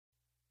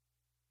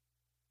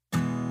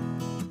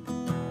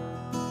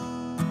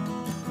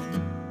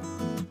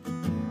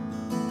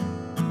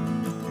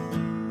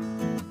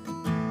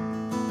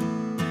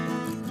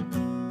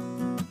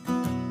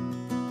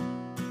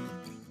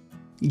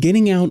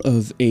Getting out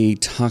of a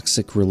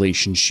toxic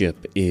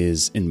relationship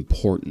is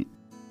important.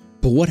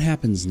 But what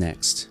happens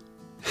next?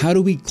 How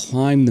do we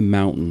climb the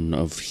mountain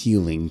of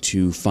healing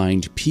to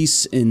find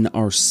peace in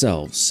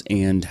ourselves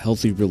and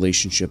healthy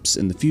relationships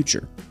in the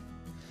future?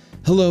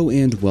 Hello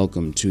and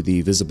welcome to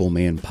the Visible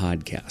Man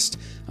podcast.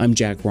 I'm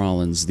Jack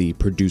Rollins, the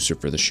producer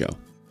for the show.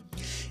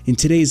 In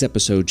today's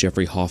episode,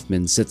 Jeffrey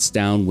Hoffman sits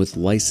down with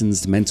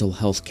licensed mental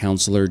health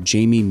counselor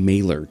Jamie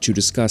Mailer to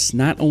discuss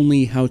not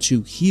only how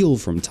to heal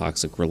from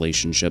toxic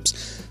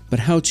relationships, but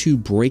how to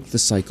break the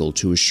cycle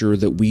to assure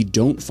that we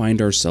don't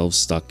find ourselves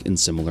stuck in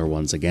similar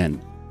ones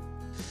again.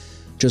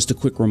 Just a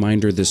quick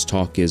reminder, this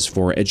talk is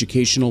for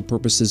educational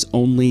purposes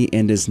only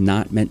and is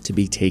not meant to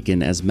be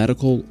taken as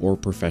medical or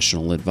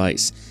professional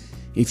advice.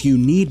 If you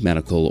need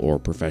medical or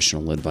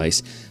professional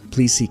advice,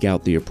 please seek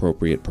out the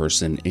appropriate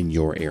person in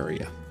your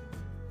area.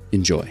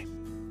 Enjoy.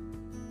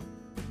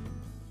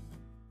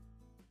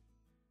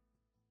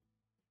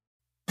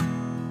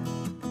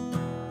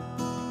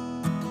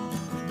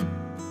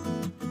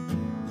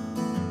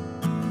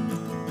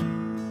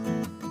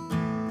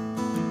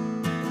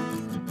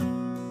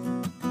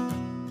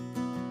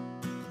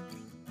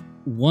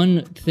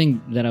 One thing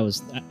that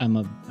I'm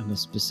a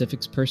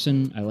specifics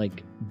person. I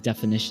like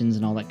definitions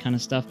and all that kind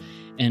of stuff.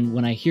 And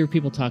when I hear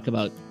people talk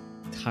about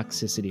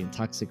toxicity and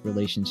toxic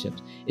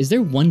relationships, is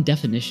there one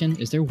definition?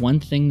 Is there one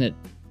thing that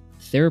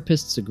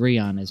therapists agree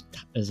on as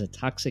a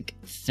toxic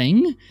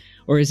thing?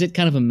 Or is it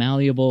kind of a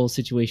malleable,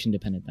 situation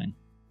dependent thing?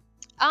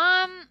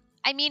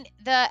 I mean,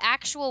 the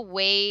actual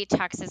way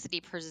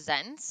toxicity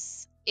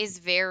presents is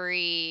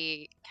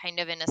very kind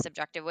of in a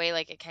subjective way,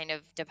 like it kind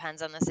of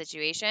depends on the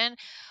situation.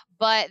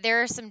 But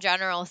there are some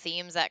general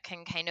themes that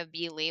can kind of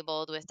be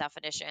labeled with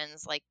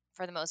definitions. Like,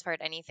 for the most part,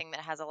 anything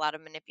that has a lot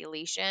of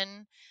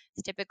manipulation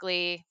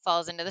typically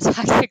falls into the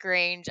toxic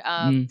range.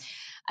 I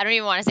don't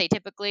even want to say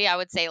typically. I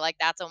would say like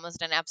that's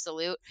almost an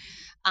absolute.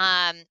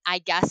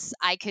 I guess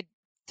I could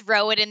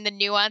throw it in the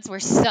nuance where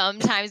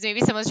sometimes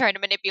maybe someone's trying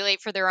to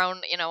manipulate for their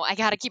own, I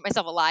got to keep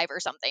myself alive or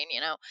something.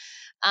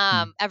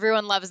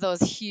 Everyone loves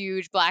those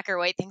huge black or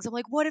white things. I'm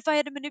like, what if I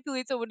had to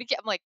manipulate someone to get,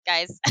 I'm like,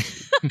 guys,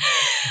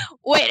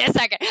 wait a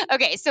second.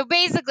 Okay. So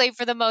basically,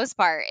 for the most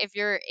part, if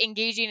you're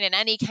engaging in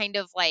any kind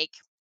of like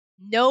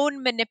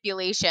known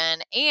manipulation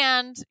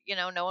and,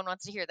 no one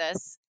wants to hear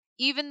this,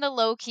 even the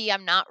low key,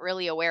 I'm not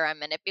really aware I'm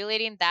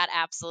manipulating, that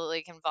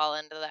absolutely can fall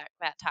into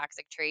that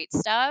toxic trait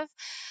stuff.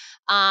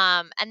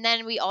 And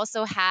then we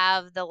also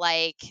have the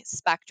like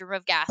spectrum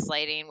of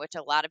gaslighting, which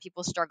a lot of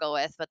people struggle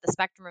with. But the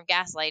spectrum of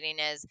gaslighting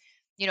is,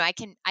 I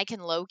can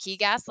low key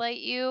gaslight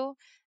you.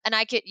 And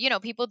I could,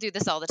 people do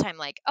this all the time.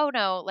 Like, oh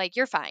no, like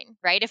you're fine,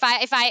 right?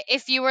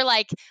 If you were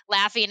like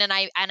laughing and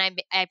I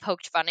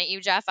poked fun at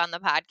you, Jeff, on the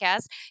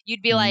podcast,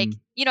 you'd be like,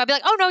 I'd be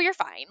like, oh no, you're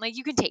fine. Like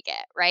you can take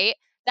it, right?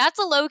 That's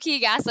a low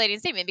key gaslighting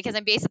statement because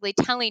I'm basically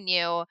telling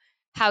you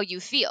how you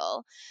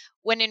feel.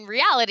 When in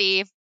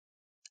reality,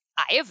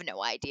 I have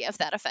no idea if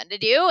that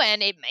offended you,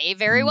 and it may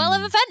very well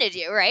have offended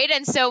you, right?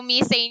 And so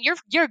me saying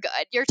you're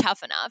good, you're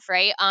tough enough,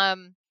 right?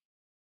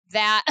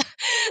 That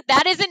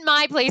that isn't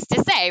my place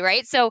to say,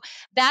 right? So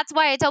that's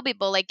why I tell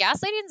people like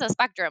gaslighting is a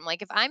spectrum.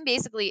 Like if I'm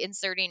basically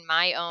inserting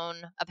my own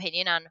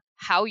opinion on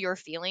how you're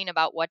feeling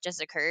about what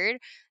just occurred,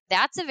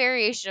 that's a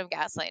variation of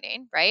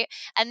gaslighting, right?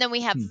 And then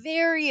we have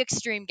very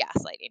extreme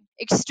gaslighting.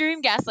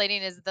 Extreme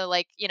gaslighting is the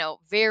like,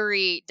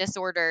 very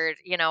disordered,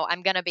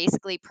 I'm going to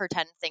basically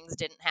pretend things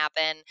didn't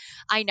happen.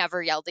 I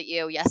never yelled at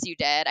you. Yes, you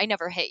did. I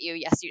never hit you.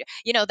 Yes, you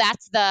did.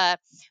 That's the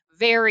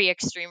very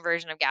extreme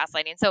version of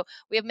gaslighting. So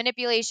we have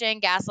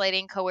manipulation,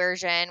 gaslighting,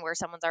 coercion, where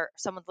someone's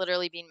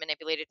literally being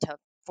manipulated to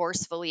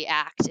forcefully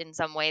act in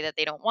some way that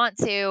they don't want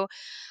to.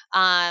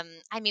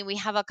 We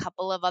have a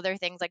couple of other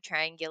things like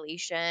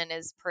triangulation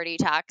is pretty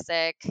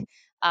toxic,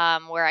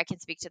 where I can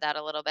speak to that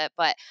a little bit.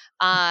 But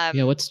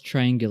what's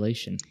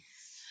triangulation?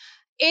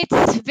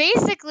 It's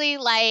basically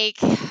like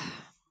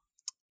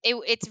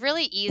it's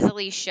really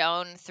easily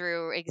shown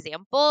through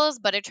examples,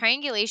 but a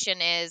triangulation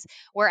is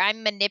where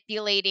I'm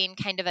manipulating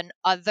kind of an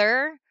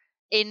other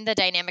in the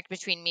dynamic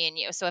between me and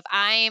you. So if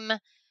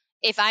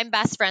I'm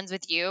best friends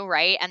with you,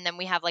 right? And then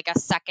we have like a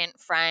second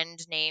friend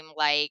named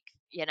like,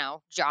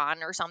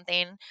 John or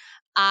something.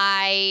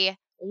 I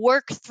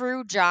work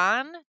through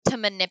John to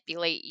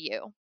manipulate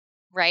you.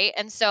 Right.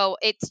 And so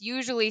it's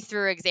usually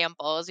through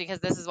examples because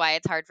this is why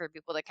it's hard for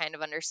people to kind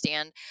of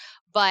understand.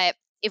 But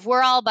if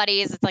we're all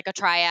buddies, it's like a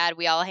triad,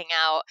 we all hang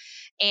out,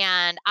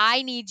 and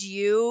I need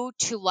you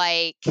to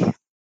like,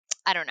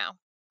 I don't know,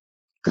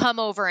 come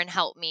over and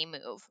help me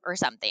move or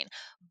something.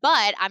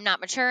 But I'm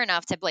not mature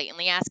enough to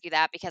blatantly ask you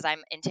that because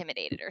I'm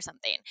intimidated or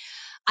something.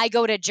 I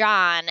go to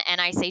John and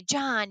I say,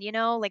 John,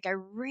 like I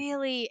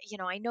really,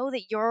 I know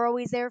that you're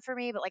always there for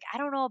me, but like I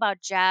don't know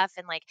about Jeff,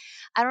 and like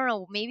I don't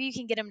know, maybe you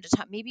can get him to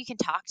talk, maybe you can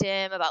talk to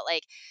him about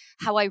like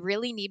how I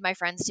really need my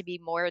friends to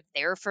be more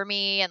there for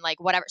me and like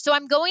whatever. So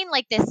I'm going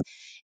like this.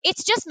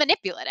 It's just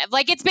manipulative.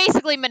 Like it's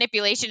basically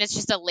manipulation. It's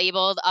just a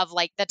label of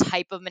like the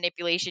type of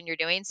manipulation you're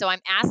doing. So I'm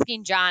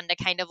asking John to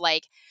kind of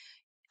like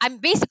I'm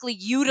basically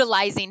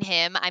utilizing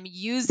him. I'm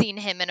using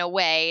him in a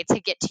way to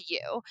get to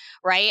you,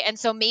 right? And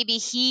so maybe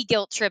he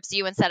guilt trips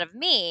you instead of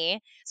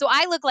me. So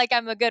I look like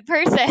I'm a good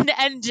person,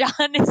 and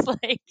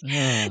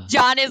Ugh.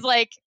 John is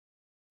like,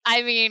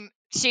 I mean,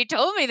 she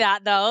told me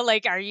that though.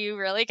 Like, are you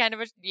really kind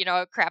of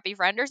a crappy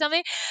friend or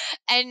something?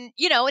 And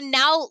and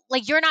now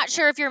like you're not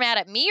sure if you're mad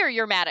at me or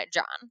you're mad at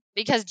John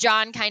because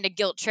John kind of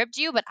guilt tripped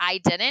you, but I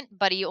didn't.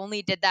 But he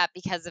only did that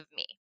because of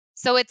me.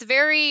 So it's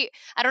very,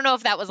 I don't know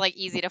if that was like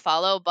easy to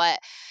follow, but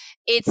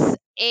it's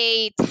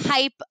a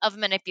type of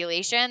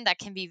manipulation that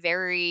can be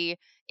very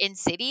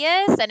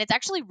insidious, and it's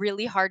actually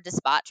really hard to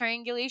spot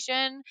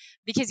triangulation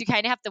because you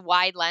kind of have to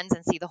wide lens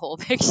and see the whole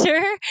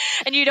picture,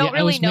 and you don't Yeah,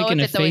 really know if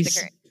it's always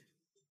occurring.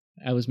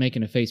 I was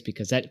making a face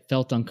because that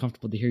felt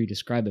uncomfortable to hear you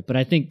describe it. But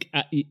I think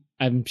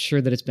I'm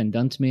sure that it's been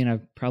done to me, and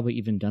I've probably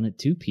even done it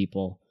to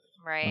people.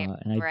 Right.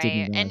 And I Right.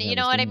 didn't And realize I you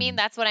know was what I doing mean? it.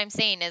 That's what I'm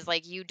saying is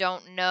like you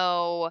don't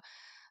know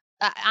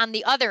on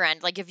the other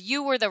end, like if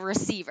you were the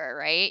receiver,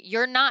 right?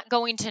 You're not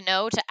going to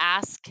know to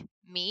ask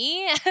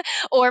me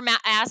or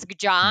ask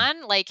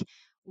John, like,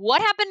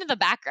 what happened in the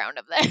background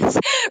of this,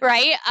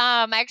 right?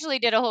 I actually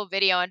did a whole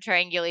video on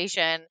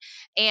triangulation,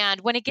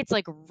 and when it gets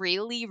like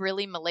really,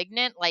 really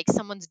malignant, like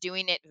someone's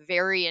doing it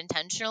very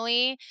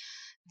intentionally,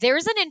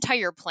 there's an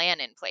entire plan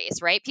in place,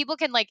 right? People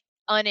can like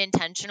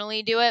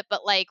unintentionally do it,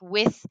 but like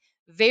with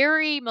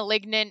very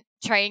malignant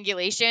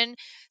triangulation,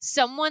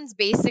 someone's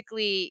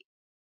basically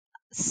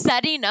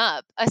setting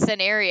up a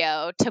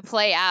scenario to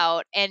play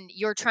out and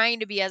you're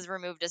trying to be as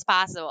removed as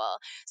possible.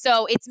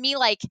 So it's me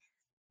like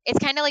it's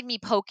kind of like me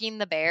poking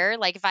the bear.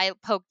 Like if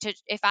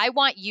I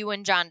want you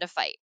and John to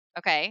fight,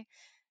 okay?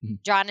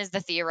 Mhm. John is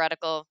the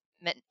theoretical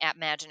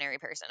imaginary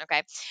person,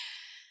 okay?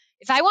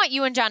 If I want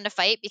you and John to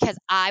fight because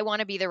I want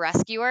to be the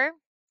rescuer,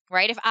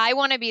 right? If I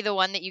want to be the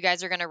one that you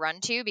guys are going to run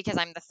to because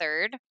I'm the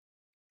third,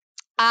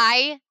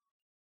 I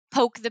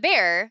poke the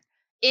bear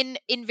in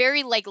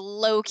very like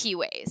low key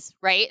ways,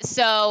 right?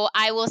 So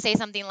I will say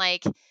something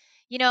like,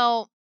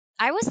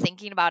 I was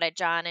thinking about it,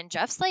 John, and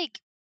Jeff's like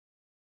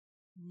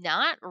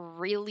not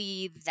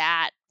really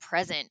that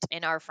present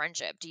in our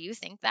friendship. Do you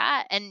think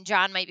that? And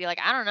John might be like,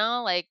 I don't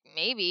know, like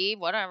maybe,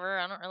 whatever.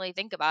 I don't really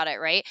think about it,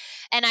 right?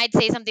 And I'd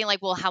say something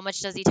like, well, how much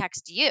does he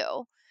text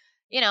you?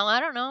 I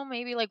don't know,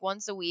 maybe like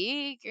once a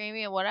week, or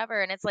maybe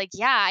whatever. And it's like,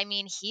 yeah, I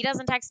mean, he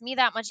doesn't text me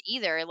that much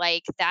either.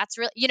 Like, that's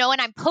really,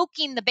 and I'm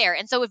poking the bear.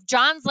 And so if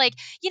John's like,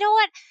 you know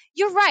what,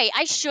 you're right,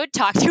 I should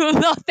talk to him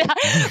about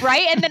that,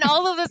 right? And then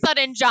all of a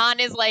sudden,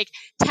 John is like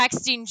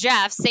texting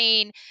Jeff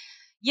saying,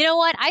 you know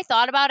what, I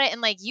thought about it,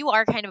 and like, you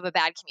are kind of a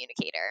bad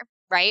communicator.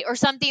 Right. Or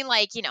something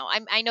like,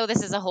 I know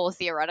this is a whole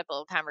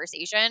theoretical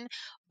conversation,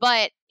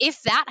 but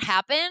if that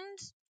happened,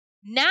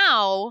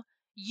 now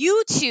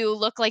you two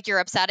look like you're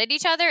upset at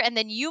each other. And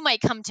then you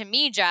might come to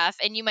me, Jeff,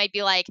 and you might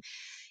be like,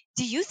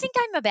 do you think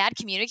I'm a bad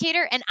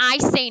communicator? And I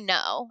say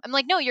no. I'm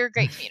like, no, you're a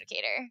great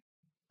communicator.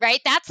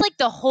 Right? That's like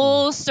the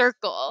whole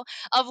circle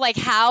of like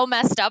how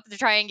messed up the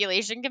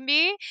triangulation can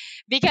be,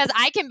 because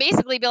I can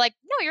basically be like,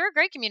 no, you're a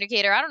great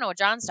communicator. I don't know what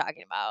John's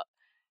talking about.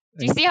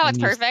 Do you see how it's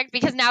perfect?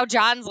 Because now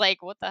John's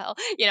like, what the hell?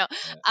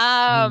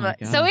 Oh my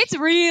So gosh. it's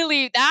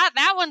really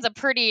that one's a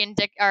pretty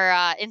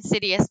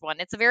insidious one.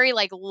 It's a very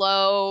like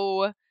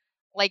low,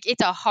 like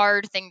it's a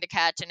hard thing to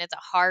catch, and it's a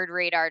hard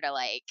radar to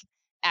like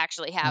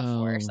actually have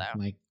for. So Oh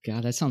my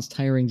god, that sounds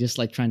tiring. Just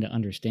like trying to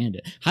understand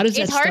it. How does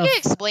that it's hard stuff? to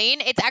explain.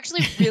 It's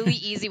actually really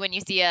easy when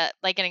you see an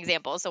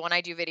example. So when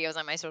I do videos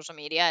on my social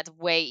media, it's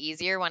way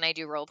easier when I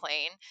do role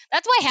playing.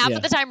 That's why half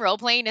of the time role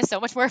playing is so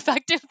much more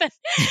effective than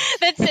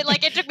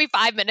like it took me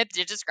 5 minutes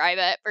to describe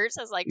it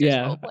versus like just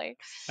role playing.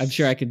 I'm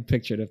sure I could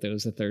picture it if there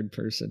was a third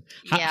person.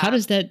 How Yeah.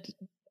 does that?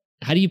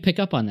 How do you pick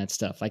up on that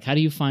stuff? Like, how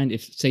do you find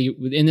if, say,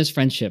 in this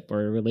friendship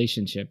or a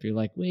relationship, you're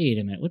like, wait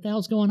a minute, what the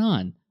hell's going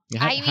on?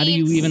 How do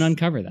you even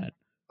uncover that?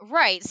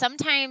 Right.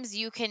 Sometimes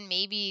you can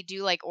maybe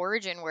do like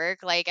origin work.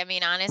 Like, I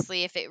mean,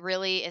 honestly, if it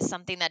really is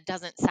something that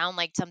doesn't sound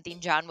like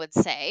something John would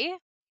say,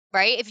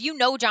 right? If you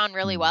know John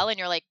really well and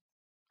you're like,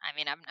 I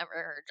mean, I've never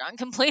heard John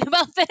complain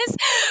about this,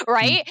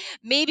 right?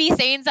 Maybe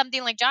saying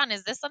something like, John,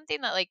 is this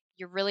something that like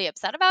you're really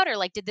upset about? Or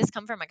like, did this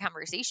come from a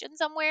conversation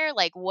somewhere?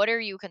 Like, what are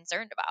you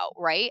concerned about?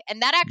 Right.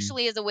 And that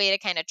actually is a way to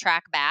kind of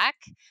track back.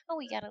 Oh,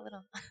 we got a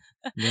little,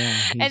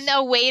 and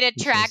a way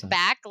to track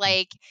back,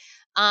 like,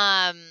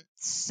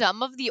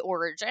 some of the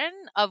origin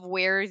of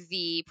where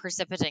the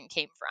precipitant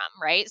came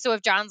from, right? So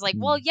if John's like,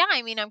 well, yeah,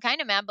 I mean, I'm kind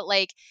of mad, but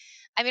like,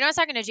 I mean, I was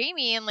talking to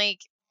Jamie and like,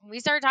 we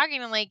started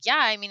talking and like, yeah,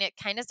 I mean, it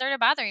kind of started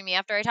bothering me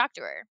after I talked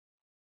to her.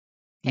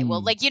 Okay,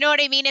 well, like, you know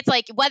what I mean? It's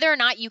like whether or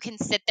not you can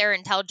sit there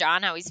and tell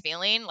John how he's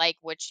feeling, like,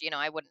 which,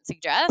 I wouldn't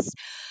suggest.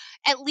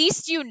 At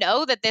least you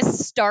know that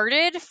this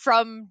started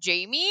from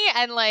Jamie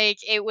and like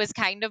it was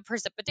kind of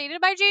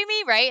precipitated by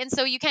Jamie, right? And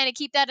so you kind of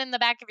keep that in the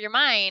back of your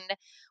mind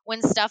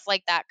when stuff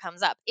like that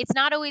comes up. It's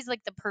not always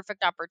like the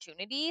perfect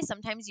opportunity.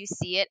 Sometimes you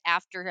see it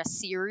after a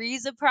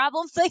series of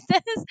problems like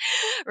this,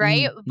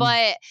 right?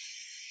 But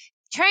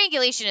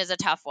triangulation is a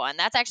tough one.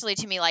 That's actually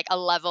to me like a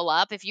level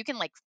up. If you can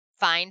like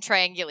find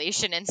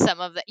triangulation in some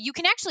of the, you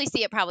can actually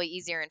see it probably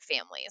easier in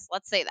families.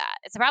 Let's say that.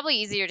 It's probably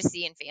easier to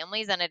see in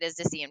families than it is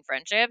to see in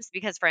friendships,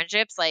 because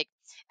friendships, like,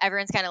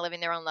 everyone's kind of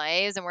living their own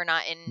lives and we're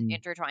not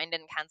intertwined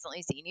and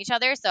constantly seeing each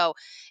other. So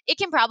it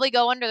can probably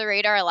go under the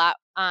radar a lot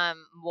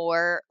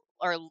more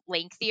or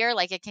lengthier.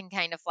 Like, it can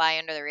kind of fly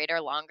under the radar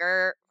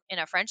longer in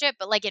a friendship.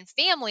 But like in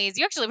families,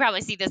 you actually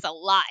probably see this a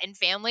lot in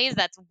families.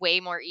 That's way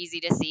more easy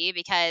to see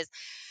because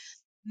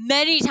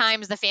many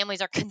times the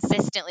families are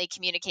consistently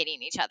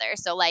communicating each other.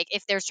 So like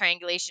if there's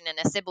triangulation in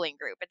a sibling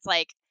group, it's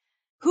like,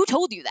 who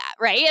told you that,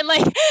 right? And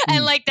like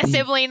and like the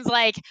siblings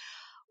like,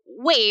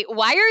 wait,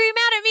 why are you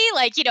mad at me?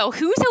 Like, you know,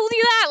 who told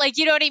you that? Like,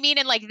 you know what I mean?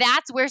 And like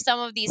that's where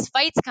some of these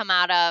fights come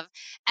out of.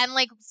 And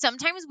like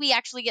sometimes we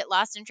actually get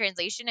lost in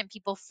translation and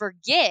people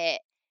forget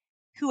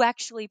who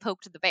actually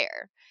poked the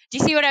bear. Do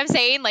you see what I'm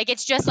saying? Like,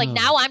 it's just like,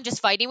 now I'm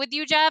just fighting with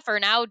you, Jeff, or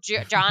now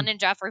John and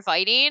Jeff are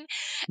fighting.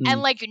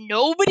 And like,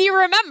 nobody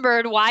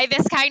remembered why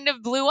this kind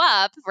of blew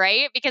up,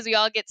 right? Because we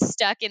all get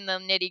stuck in the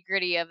nitty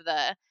gritty of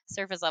the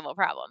surface level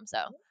problem. So,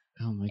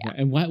 oh my God.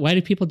 And why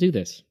do people do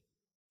this?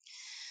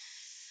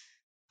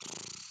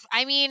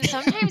 I mean,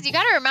 sometimes you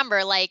got to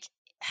remember, like,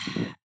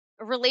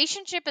 a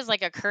relationship is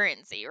like a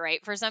currency,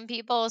 right? For some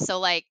people. So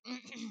like,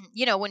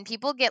 you know, when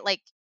people get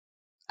like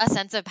a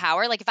sense of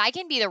power, like if I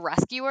can be the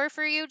rescuer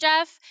for you,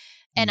 Jeff,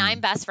 and I'm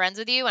best friends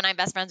with you and I'm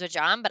best friends with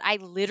John, but I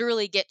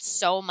literally get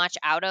so much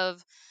out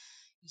of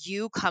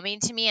you coming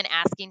to me and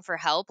asking for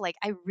help. Like,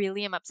 I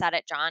really am upset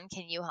at John.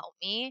 Can you help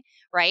me?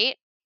 Right?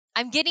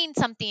 I'm getting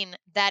something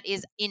that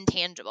is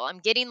intangible. I'm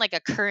getting like a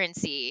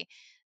currency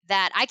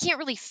that I can't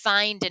really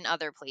find in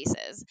other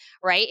places,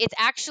 right? It's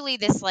actually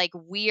this like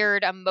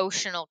weird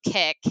emotional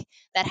kick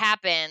that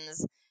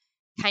happens,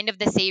 kind of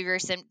the savior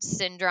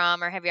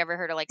syndrome. Or have you ever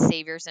heard of like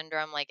savior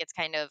syndrome? Like, it's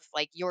kind of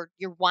like you're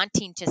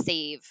wanting to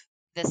save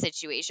the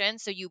situation,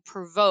 so you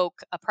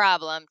provoke a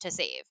problem to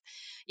save,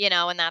 you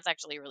know, and that's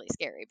actually really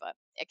scary, but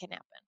it can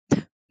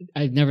happen.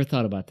 I've never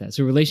thought about that.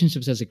 So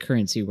relationships as a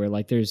currency, where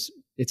like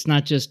it's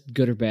not just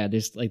good or bad.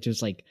 There's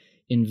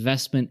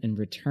investment and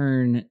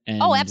return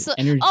and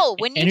absolutely.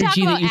 When you energy talk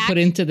about that you put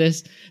into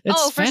this.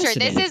 That's for sure.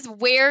 This is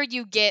where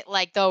you get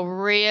like the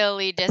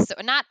really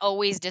not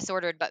always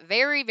disordered, but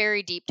very,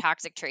 very deep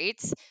toxic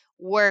traits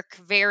work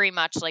very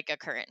much like a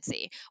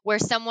currency, where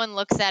someone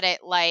looks at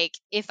it like,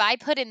 if I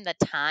put in the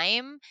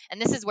time,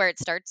 and this is where it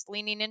starts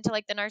leaning into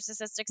like the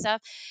narcissistic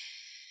stuff.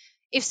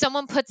 If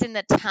someone puts in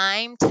the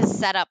time to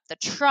set up the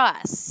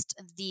trust,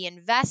 the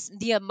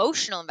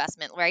emotional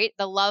investment, right?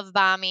 The love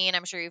bombing,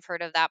 I'm sure you've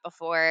heard of that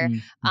before.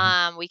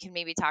 We can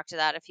maybe talk to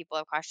that if people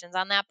have questions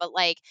on that. But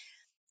like,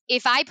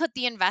 if I put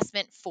the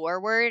investment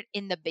forward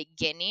in the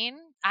beginning,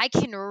 I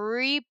can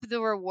reap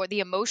the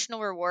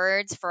emotional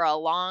rewards for a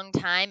long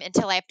time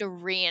until I have to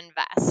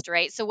reinvest,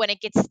 right? So when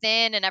it gets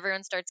thin and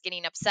everyone starts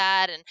getting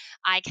upset and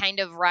I kind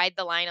of ride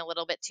the line a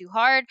little bit too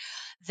hard,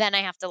 then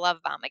I have to love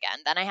bomb again.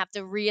 Then I have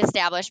to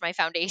reestablish my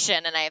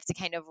foundation and I have to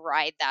kind of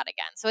ride that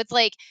again. So it's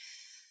like,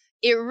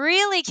 it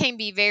really can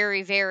be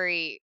very,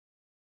 very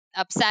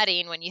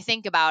upsetting when you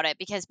think about it,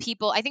 because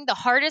I think the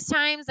hardest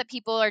times that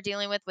people are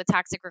dealing with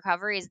toxic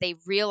recovery is they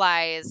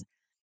realize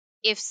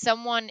if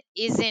someone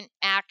isn't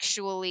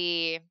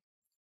actually,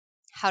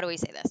 how do we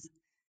say this?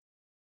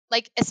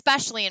 Like,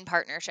 especially in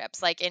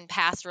partnerships, like in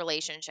past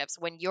relationships,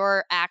 when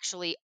you're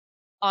actually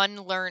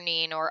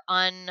unlearning or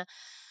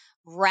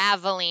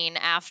unraveling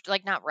after,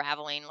 like, not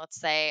raveling, let's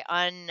say,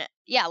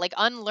 like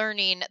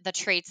unlearning the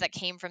traits that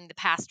came from the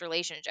past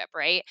relationship,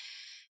 right?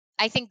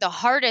 I think the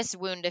hardest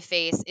wound to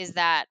face is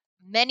that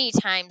many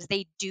times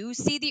they do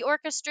see the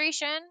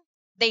orchestration.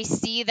 They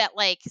see that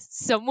like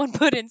someone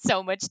put in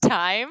so much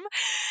time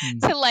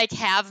to like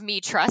have me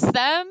trust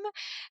them,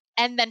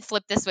 and then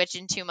flip the switch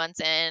in 2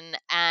 months in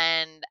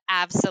and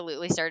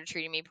absolutely started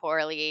treating me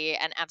poorly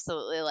and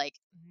absolutely like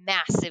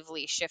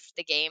massively shift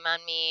the game on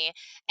me.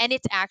 And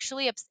it's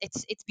actually,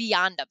 it's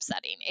beyond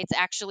upsetting. It's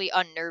actually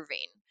unnerving.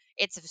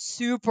 It's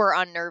super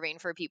unnerving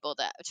for people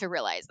to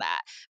realize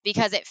that,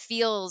 because it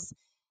feels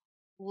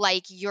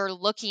like you're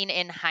looking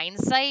in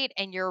hindsight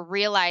and you're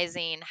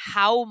realizing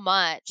how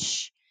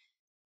much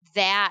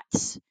that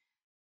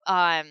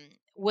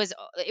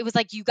it was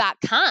like you got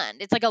conned.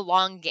 It's like a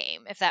long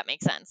game, if that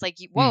makes sense. Like,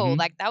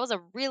 like that was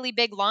a really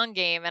big long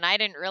game and I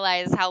didn't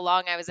realize how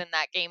long I was in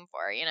that game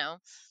for, you know?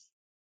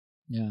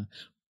 Yeah.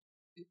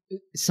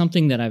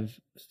 Something that I've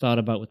thought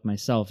about with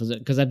myself is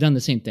because I've done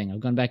the same thing. I've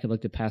gone back and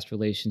looked at past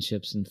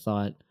relationships and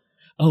thought,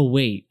 oh,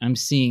 wait, I'm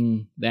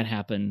seeing that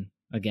happen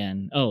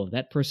again. Oh,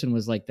 that person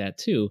was like that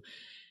too.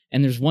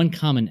 And there's one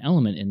common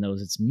element in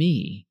those. It's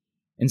me.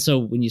 And so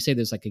when you say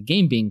there's like a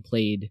game being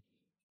played,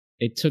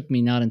 it took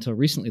me not until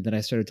recently that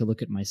I started to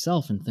look at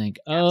myself and think,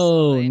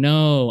 oh,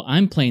 no,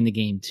 I'm playing the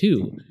game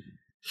too.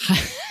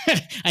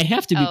 I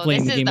have to be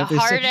playing the game. This is the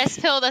hardest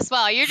pill to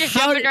swallow. You're just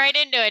jumping right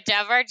into it,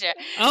 Jeff, aren't you?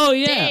 Oh,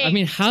 yeah. Dang. I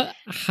mean,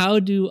 how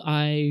do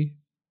I,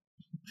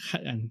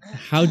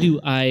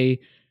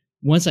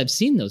 once I've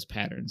seen those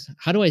patterns,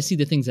 how do I see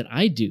the things that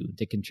I do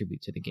to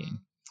contribute to the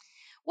game?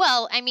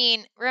 Well, I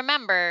mean,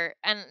 remember,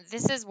 and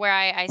this is where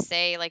I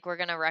say like we're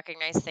going to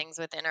recognize things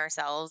within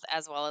ourselves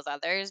as well as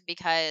others,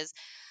 because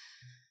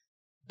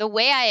the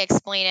way I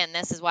explain it, and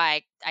this is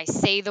why I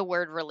say the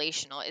word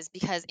relational, is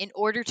because in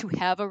order to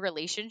have a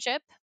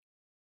relationship,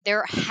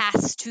 there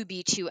has to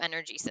be two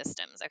energy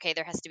systems. Okay.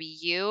 There has to be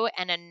you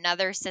and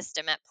another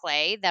system at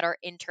play that are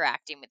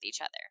interacting with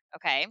each other.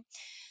 Okay.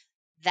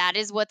 That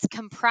is what's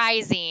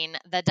comprising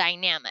the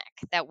dynamic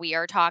that we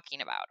are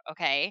talking about.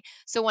 Okay.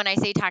 So when I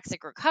say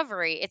toxic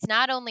recovery, it's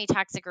not only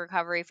toxic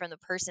recovery from the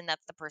person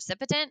that's the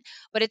precipitant,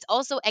 but it's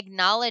also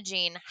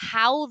acknowledging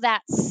how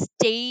that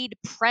stayed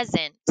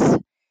present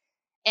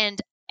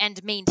and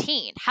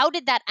maintained. How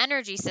did that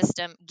energy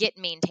system get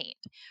maintained,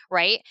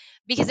 right?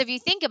 Because if you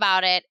think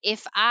about it,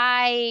 if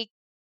I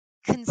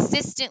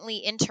consistently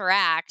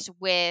interact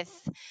with,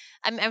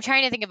 I'm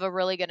trying to think of a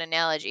really good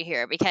analogy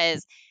here,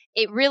 because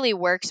it really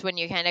works when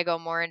you kind of go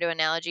more into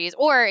analogies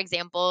or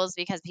examples,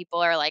 because people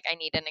are like, I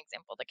need an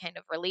example to kind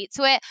of relate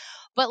to it.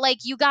 But like,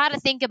 you got to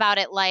think about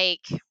it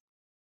like,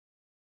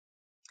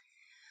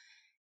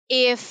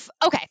 if,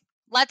 okay,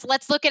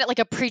 let's look at it like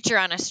a preacher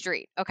on a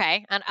street.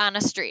 Okay, on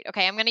a street.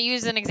 Okay, I'm going to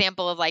use an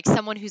example of like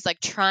someone who's like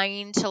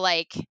trying to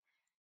like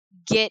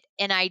get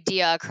an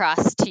idea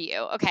across to you.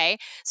 Okay,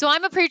 so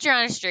I'm a preacher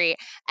on a street,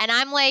 and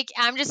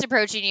I'm just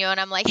approaching you, and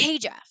I'm like, hey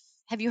Jeff,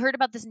 have you heard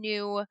about this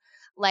new,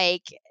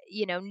 like,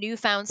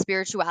 newfound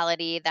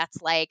spirituality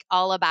that's like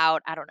all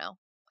about, I don't know,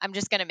 I'm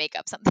just gonna make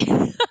up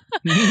something,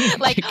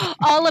 like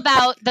all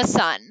about the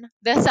sun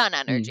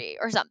energy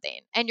or something.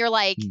 And you're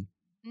like,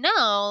 Mm.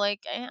 no, like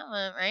I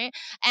haven't, right?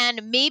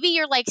 And maybe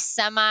you're like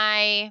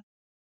semi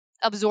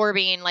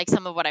absorbing like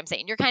some of what I'm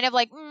saying. You're kind of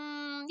like,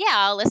 yeah,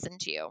 I'll listen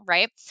to you,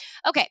 right?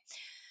 Okay.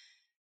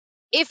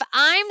 If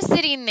I'm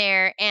sitting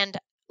there and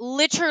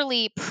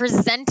literally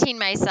presenting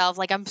myself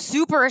like I'm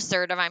super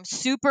assertive, I'm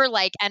super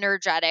like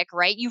energetic,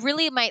 right? You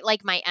really might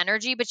like my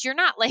energy, but you're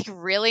not like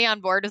really on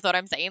board with what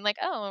I'm saying. Like,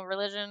 oh,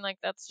 religion, like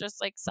that's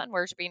just like sun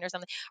worshiping or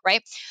something,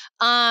 right?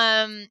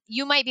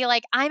 You might be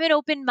like, I'm an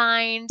open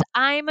mind,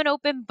 I'm an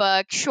open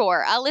book.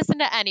 Sure, I'll listen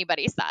to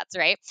anybody's thoughts,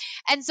 right?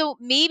 And so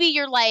maybe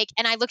you're like,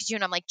 and I look at you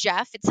and I'm like,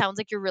 Jeff, it sounds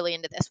like you're really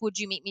into this. Would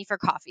you meet me for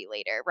coffee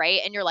later,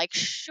 right? And you're like,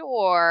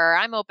 sure,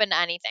 I'm open to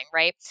anything,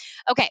 right?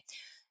 Okay,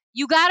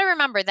 you got to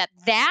remember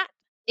that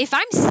if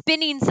I'm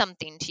spinning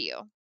something to you,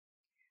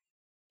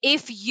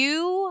 if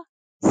you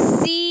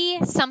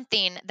see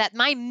something that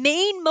my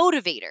main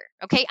motivator,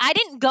 okay, I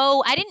didn't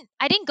go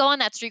on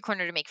that street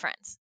corner to make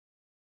friends.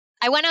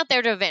 I went out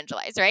there to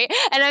evangelize, right?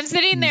 And I'm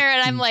sitting there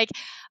and I'm like,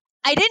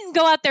 I didn't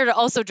go out there to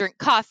also drink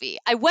coffee.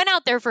 I went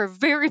out there for a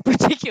very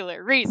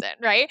particular reason,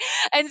 right?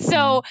 And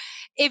so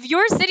if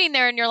you're sitting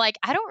there and you're like,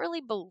 I don't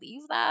really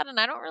believe that, and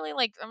I don't really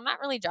like, I'm not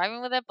really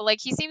driving with it, but like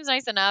he seems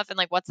nice enough, and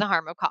like, what's the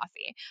harm of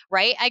coffee,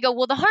 right? I go,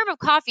 well, the harm of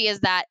coffee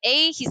is that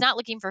he's not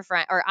looking for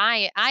friends, or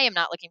I am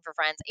not looking for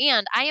friends,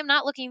 and I am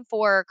not looking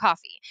for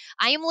coffee.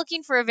 I am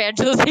looking for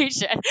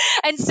evangelization.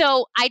 And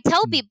so I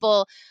tell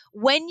people,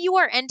 when you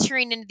are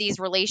entering into these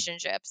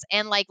relationships,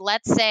 and like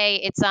let's say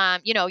it's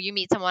you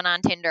meet someone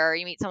on Tinder, or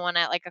you meet someone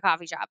at like a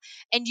coffee shop,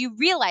 and you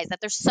realize that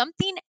there's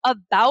something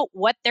about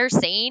what they're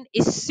saying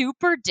is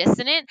super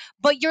dissonant,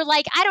 but you're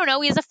like, I don't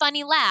know, he has a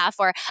funny laugh,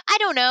 or I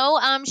don't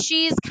know,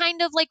 she's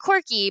kind of like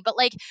quirky, but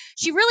like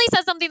she really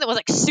says something that was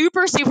like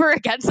super super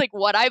against like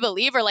what I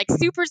believe, or like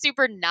super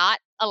super not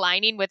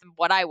aligning with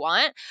what I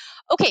want.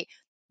 Okay,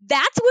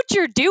 that's what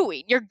you're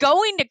doing. You're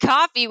going to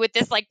coffee with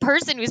this like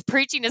person who's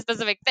preaching a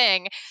specific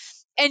thing,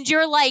 and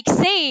you're like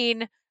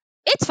saying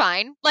it's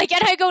fine. Like,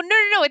 and I go,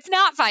 no, it's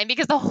not fine,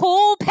 because the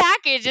whole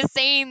package is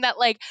saying that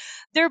like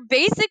they're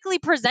basically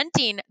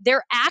presenting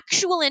their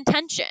actual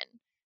intention.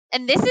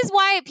 And this is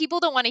why people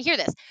don't want to hear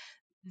this.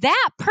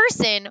 That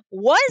person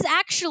was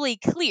actually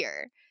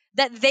clear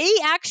that they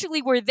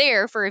actually were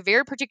there for a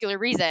very particular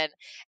reason,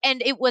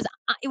 and it was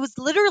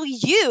literally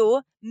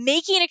you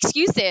making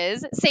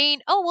excuses saying,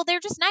 oh well, they're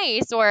just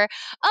nice, or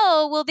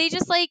oh well, they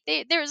just like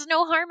there's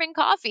no harm in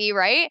coffee,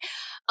 right?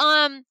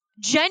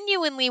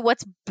 Genuinely,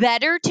 what's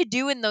better to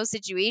do in those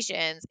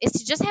situations is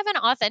to just have an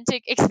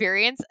authentic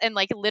experience and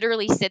like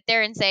literally sit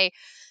there and say,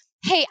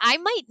 hey, I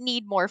might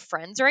need more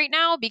friends right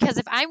now, because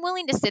if I'm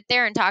willing to sit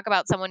there and talk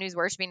about someone who's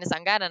worshiping the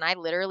sun god and I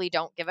literally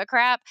don't give a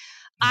crap,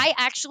 I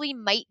actually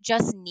might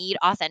just need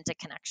authentic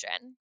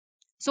connection.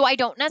 So I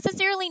don't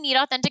necessarily need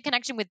authentic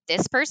connection with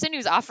this person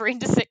who's offering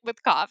to sit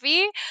with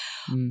coffee,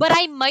 but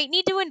I might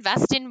need to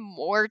invest in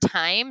more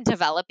time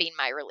developing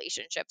my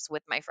relationships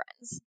with my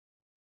friends.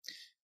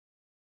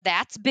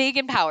 That's big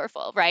and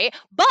powerful, right?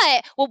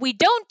 But what we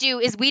don't do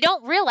is we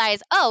don't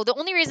realize, oh, the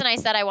only reason I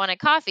said I wanted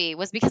coffee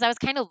was because I was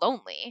kind of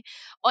lonely.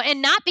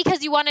 And not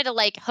because you wanted to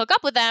like hook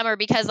up with them, or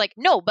because like,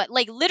 no, but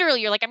like literally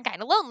you're like, I'm kind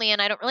of lonely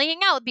and I don't really hang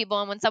out with people.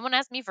 And when someone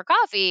asks me for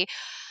coffee,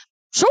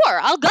 sure,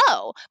 I'll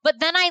go. But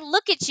then I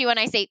look at you and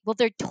I say, well,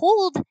 they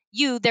told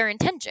you their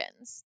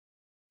intentions.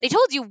 They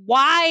told you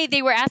why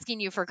they were asking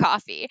you for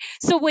coffee.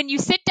 So when you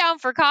sit down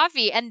for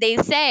coffee and they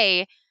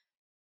say,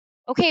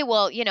 okay,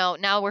 well,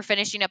 now we're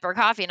finishing up our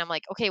coffee and I'm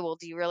like, okay, well,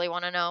 do you really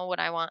want to know what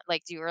I want?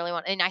 Like, do you really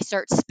want? And I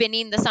start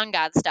spinning the sun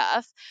god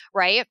stuff,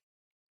 right?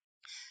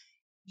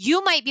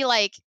 You might be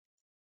like,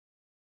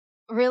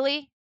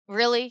 really?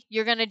 Really?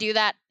 You're going to do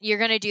that? You're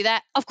going to do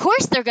that? Of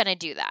course they're going to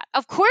do that.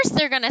 Of course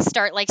they're going to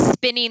start like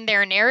spinning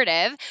their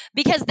narrative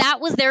because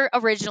that was their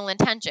original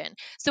intention.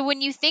 So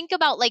when you think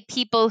about like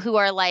people who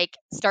are like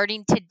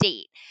starting to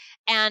date,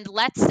 and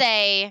let's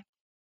say,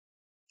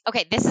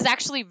 okay, this is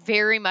actually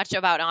very much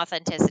about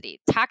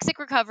authenticity. Toxic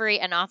recovery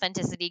and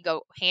authenticity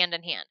go hand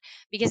in hand.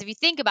 Because if you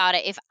think about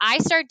it, if I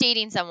start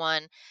dating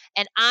someone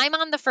and I'm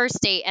on the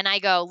first date and I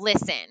go,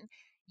 listen,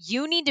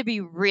 you need to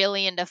be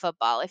really into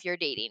football if you're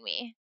dating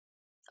me.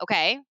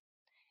 Okay.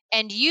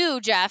 And you,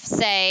 Jeff,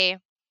 say,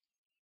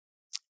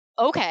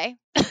 okay,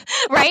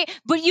 right?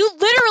 But you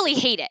literally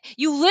hate it.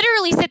 You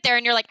literally sit there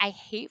and you're like, I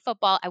hate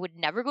football. I would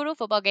never go to a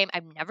football game.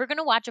 I'm never going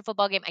to watch a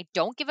football game. I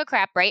don't give a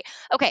crap, right?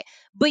 Okay.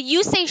 But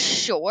you say,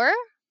 sure,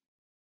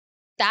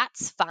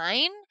 that's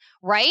fine,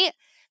 right?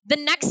 The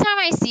next time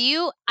I see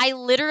you, I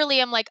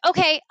literally am like,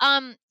 okay,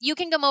 you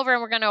can come over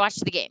and we're gonna watch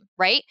the game,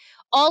 right?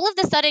 All of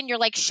the sudden you're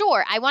like,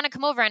 sure, I want to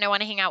come over and I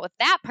want to hang out with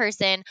that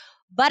person,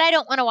 but I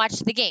don't want to watch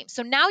the game.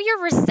 So now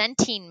you're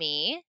resenting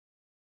me.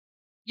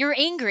 You're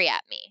angry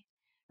at me,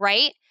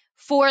 right?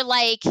 For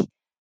like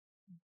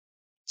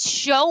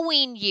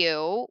showing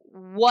you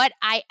what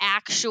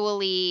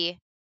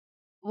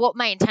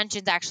my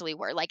intentions actually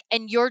were, like,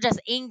 and you're just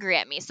angry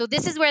at me. So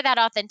this is where that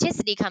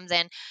authenticity comes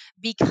in,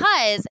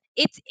 because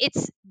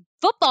it's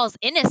football's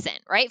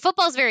innocent, right?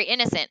 Football's very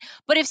innocent.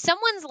 But if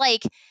someone's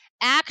like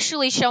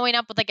actually showing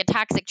up with like a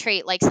toxic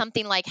trait, like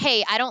something like,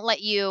 hey, I don't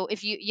let you,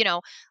 if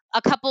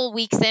a couple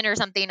weeks in or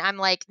something, I'm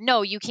like,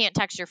 no, you can't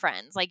text your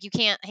friends, like you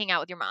can't hang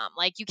out with your mom,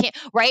 like you can't,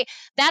 right?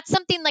 That's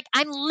something like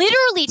I'm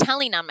literally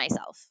telling on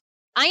myself.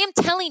 I am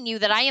telling you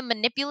that I am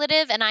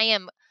manipulative and I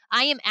am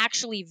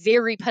actually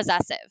very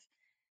possessive.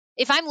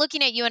 If I'm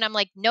looking at you and I'm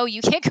like, no,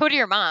 you can't go to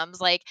your mom's,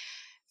 like,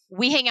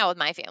 we hang out with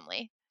my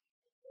family.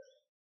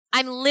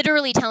 I'm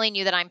literally telling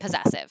you that I'm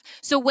possessive.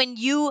 So when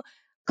you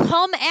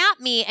come at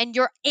me and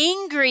you're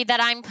angry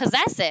that I'm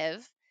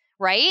possessive,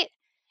 right?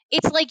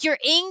 It's like you're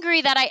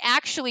angry that I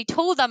actually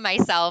told on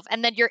myself,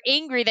 and then you're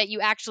angry that you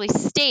actually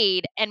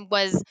stayed and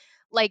was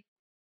like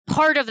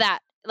part of that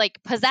like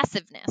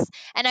possessiveness.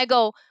 And I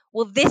go,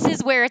 well, this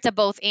is where it's a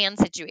both and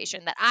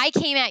situation, that I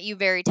came at you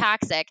very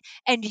toxic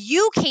and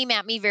you came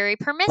at me very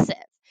permissive,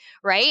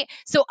 right?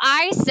 So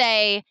I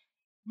say,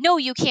 no,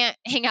 you can't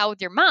hang out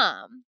with your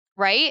mom,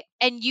 right?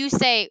 And you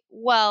say,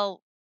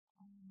 well,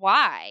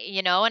 why?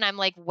 And I'm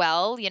like,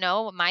 well,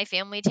 my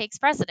family takes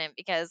precedent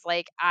because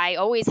like I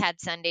always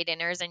had Sunday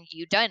dinners and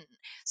you didn't.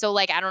 So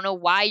like I don't know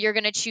why you're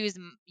going to choose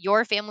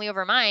your family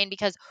over mine,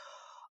 because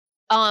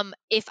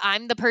if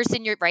I'm the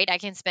person you're, right, I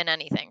can spin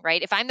anything,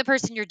 right? If I'm the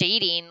person you're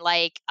dating,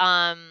 like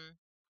I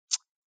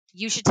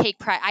should take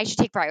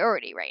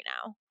priority right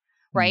now,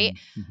 right?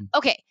 Mm-hmm.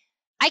 Okay,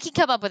 I can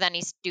come up with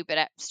any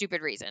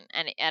stupid reason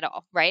and at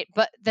all, right?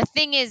 But the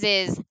thing is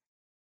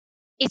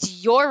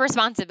it's your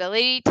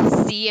responsibility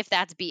to see if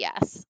that's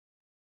BS.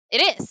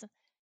 It is.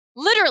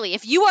 Literally,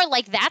 if you are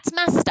like, that's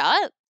messed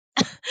up,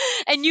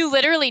 and you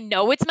literally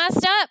know it's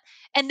messed up,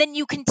 and then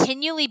you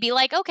continually be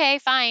like, okay,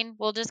 fine,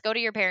 we'll just go to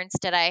your parents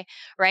today,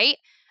 right?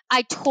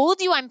 I told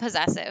you I'm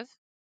possessive.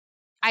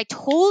 I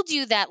told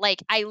you that,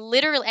 like,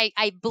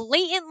 I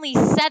blatantly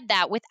said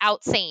that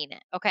without saying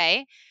it,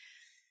 okay?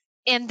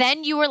 And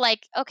then you were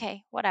like,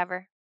 okay,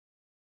 whatever.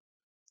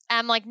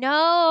 I'm like,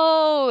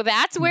 no,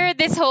 that's where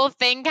this whole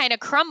thing kind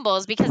of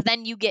crumbles, because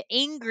then you get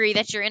angry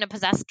that you're in a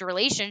possessed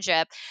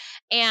relationship,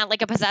 and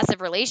like a possessive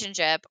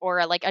relationship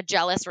or like a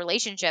jealous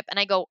relationship. And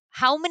I go,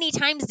 how many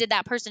times did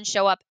that person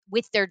show up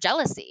with their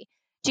jealousy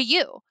to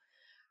you?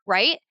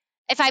 Right?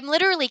 If I'm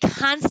literally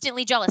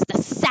constantly jealous,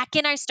 the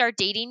second I start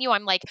dating you,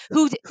 I'm like,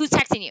 who's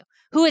texting you?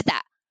 Who is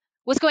that?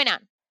 What's going on?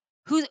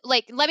 Who's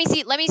like, let me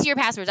see your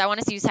passwords. I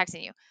want to see who's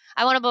texting you.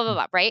 I want to blah blah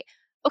blah, right?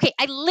 Okay,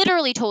 I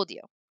literally told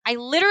you. I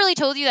literally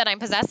told you that I'm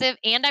possessive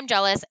and I'm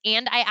jealous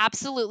and I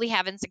absolutely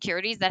have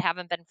insecurities that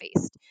haven't been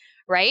faced,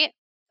 right?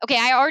 Okay,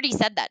 I already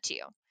said that to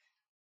you.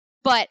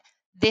 But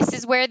this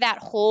is where that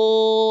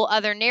whole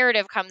other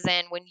narrative comes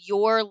in, when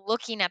you're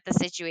looking at the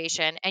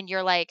situation and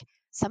you're like,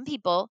 some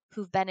people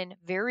who've been in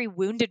very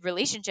wounded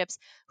relationships,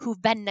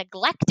 who've been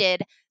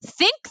neglected,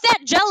 think that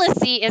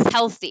jealousy is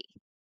healthy.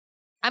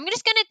 I'm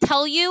just going to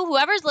tell you,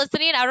 whoever's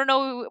listening, I don't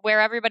know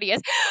where everybody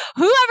is,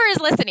 whoever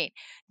is listening,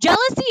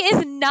 jealousy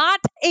is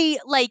not a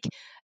like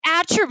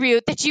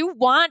attribute that you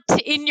want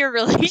in your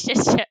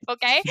relationship,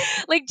 okay?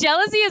 Like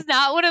jealousy is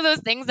not one of those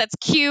things that's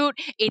cute.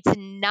 It's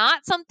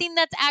not something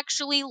that's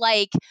actually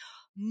like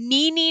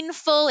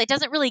meaningful. It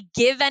doesn't really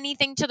give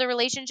anything to the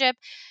relationship.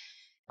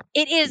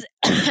 It is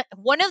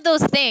one of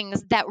those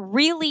things that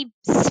really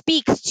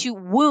speaks to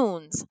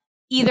wounds,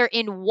 either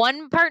in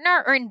one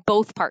partner or in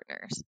both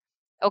partners.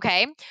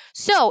 Okay.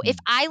 So if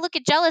I look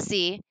at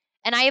jealousy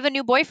and I have a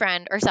new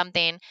boyfriend or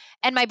something,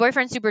 and my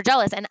boyfriend's super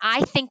jealous and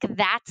I think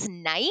that's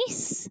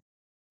nice,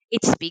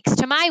 it speaks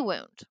to my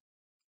wound.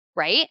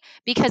 right?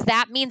 Because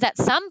that means at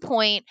some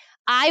point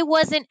I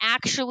wasn't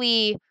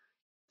actually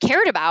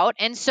cared about.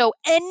 And so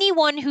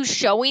anyone who's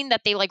showing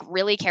that they like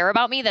really care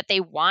about me, that they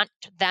want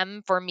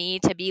them for me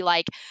to be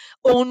like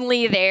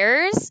only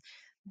theirs,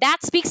 that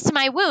speaks to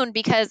my wound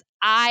because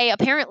I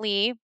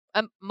apparently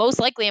most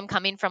likely am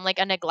coming from like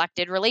a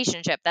neglected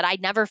relationship that I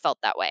never felt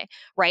that way,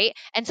 right?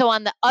 And so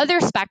on the other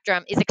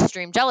spectrum is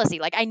extreme jealousy.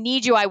 Like I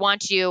need you, I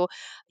want you,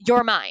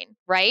 you're mine,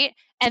 right?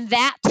 And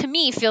that to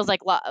me feels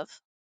like love,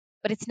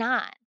 but it's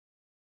not.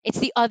 It's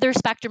the other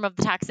spectrum of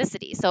the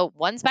toxicity. So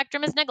one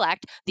spectrum is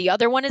neglect, the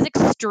other one is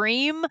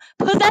extreme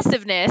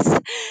possessiveness,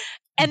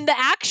 and the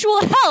actual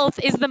health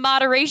is the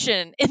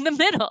moderation in the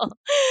middle,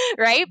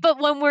 right?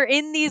 But when we're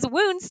in these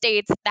wound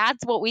states,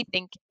 that's what we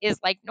think is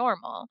like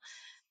normal.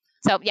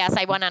 So yes,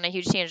 I went on a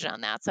huge tangent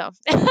on that. So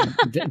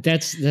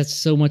That's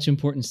so much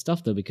important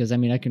stuff though, because I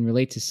mean I can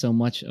relate to so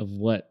much of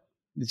what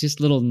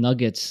just little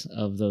nuggets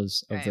of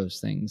those Right.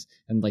 things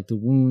and like the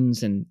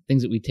wounds and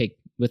things that we take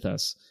with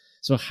us.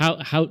 So how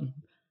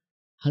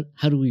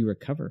do we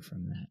recover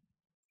from that?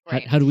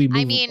 right. How do we I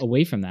move mean,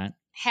 away from that?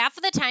 half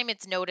of the time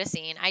it's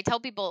noticing. I tell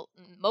people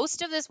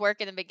most of this work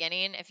in the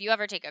beginning, if you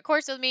ever take a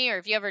course with me or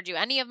if you ever do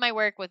any of my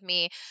work with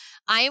me,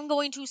 I am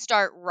going to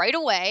start right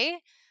away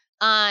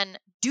on,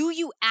 do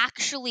you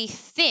actually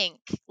think,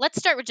 let's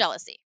start with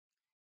jealousy.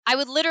 I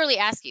would literally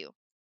ask you,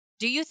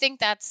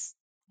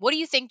 what do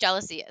you think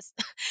jealousy is?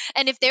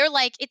 And if they're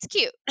like, it's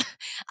cute,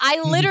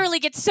 I literally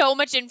get so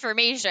much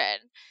information.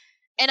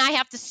 And I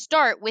have to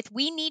start with,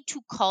 we need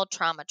to call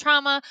trauma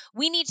trauma.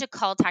 We need to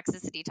call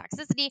toxicity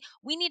toxicity.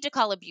 We need to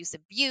call abuse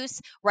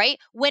abuse, right?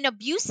 When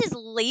abuse is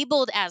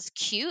labeled as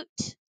cute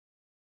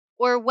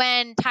or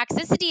when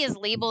toxicity is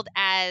labeled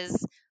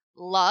as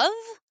love,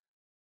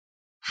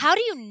 how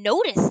do you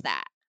notice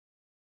that?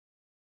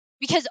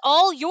 Because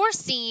all you're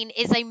seeing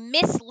is a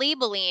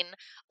mislabeling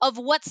of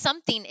what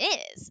something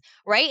is,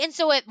 right? And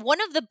so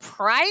one of the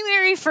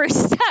primary first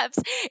steps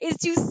is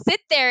to sit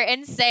there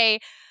and say,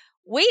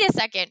 wait a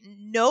second,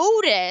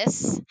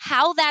 notice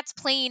how that's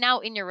playing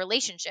out in your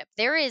relationship.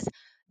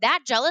 That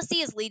jealousy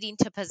is leading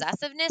to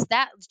possessiveness.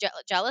 That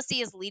jealousy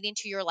is leading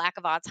to your lack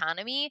of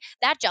autonomy.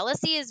 That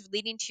jealousy is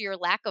leading to your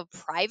lack of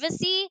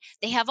privacy.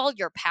 They have all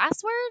your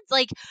passwords.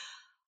 Like,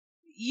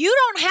 you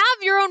don't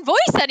have your own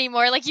voice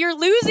anymore. Like, you're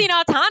losing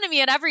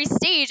autonomy at every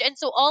stage. And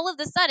so all of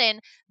a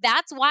sudden,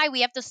 that's why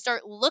we have to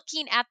start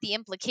looking at the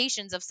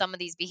implications of some of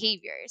these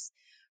behaviors,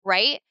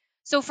 right?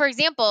 So for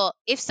example,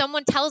 if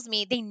someone tells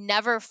me they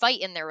never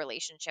fight in their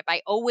relationship,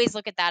 I always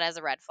look at that as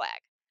a red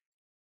flag.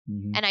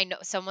 Mhm. And I know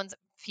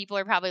people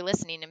are probably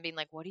listening and being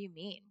like, what do you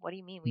mean? What do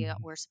you mean?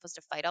 We're supposed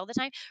to fight all the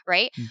time,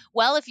 right?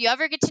 Well, if you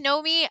ever get to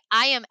know me,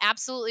 I am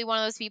absolutely one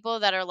of those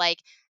people that are like,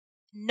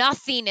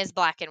 nothing is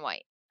black and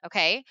white.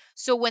 Okay.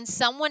 So when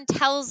someone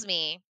tells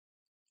me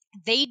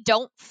they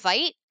don't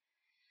fight,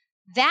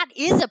 that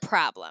is a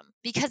problem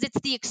because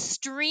it's the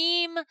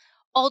extreme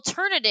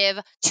alternative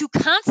to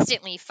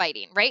constantly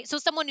fighting, right? So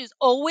someone who's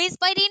always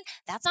fighting,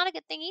 that's not a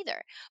good thing either.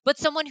 But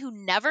someone who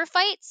never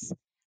fights,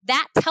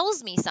 that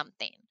tells me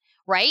something,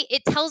 right?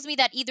 It tells me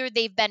that either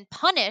they've been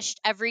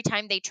punished every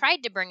time they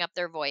tried to bring up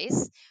their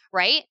voice,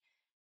 right?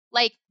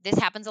 Like, this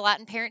happens a lot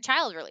in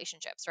parent-child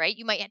relationships, right?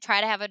 You might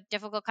try to have a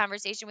difficult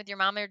conversation with your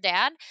mom or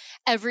dad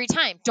every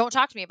time. Don't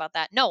talk to me about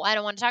that. No, I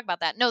don't want to talk about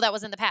that. No, that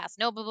was in the past.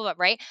 No, blah, blah, blah,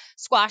 right?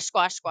 Squash,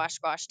 squash, squash,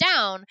 squash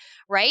down,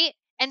 right?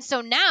 And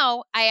so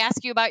now I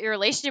ask you about your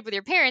relationship with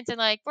your parents and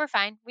like, we're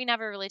fine. We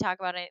never really talk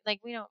about it. Like,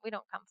 we don't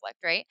conflict,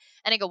 right?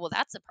 And I go, well,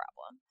 that's a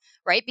problem,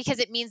 right? Because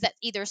it means that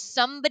either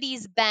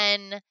somebody's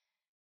been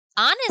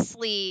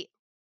honestly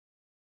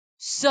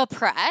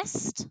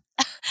suppressed.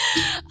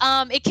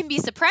 It can be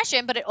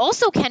suppression, but it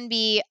also can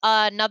be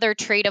another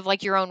trait of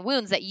like your own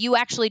wounds, that you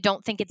actually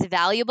don't think it's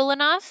valuable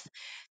enough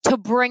to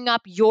bring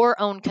up your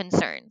own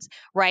concerns,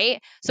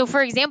 right? So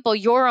for example,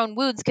 your own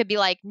wounds could be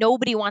like,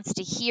 nobody wants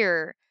to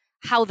hear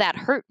how that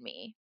hurt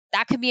me.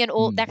 That could be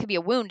that could be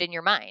a wound in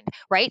your mind,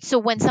 right? So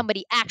when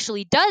somebody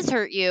actually does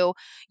hurt you,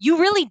 you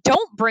really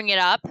don't bring it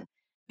up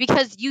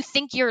because you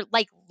think you're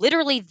like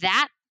literally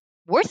that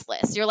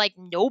worthless. You're like,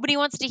 nobody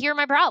wants to hear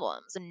my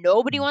problems and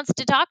nobody wants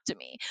to talk to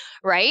me,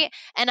 right?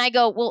 And I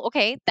go, well,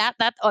 okay, that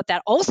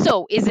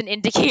also is an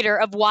indicator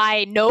of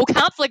why no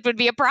conflict would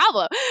be a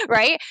problem,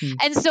 right?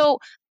 And so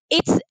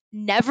it's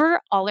never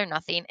all or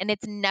nothing, and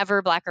it's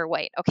never black or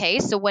white. Okay,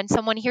 so when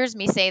someone hears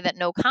me say that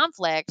no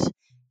conflict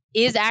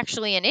is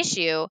actually an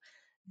issue,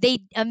 they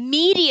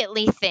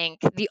immediately think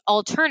the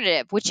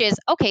alternative, which is,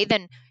 okay,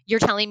 then you're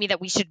telling me that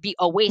we should be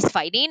always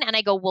fighting. And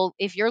I go, well,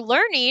 if you're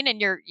learning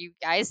and you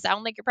guys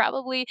sound like you're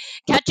probably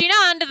catching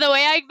on to the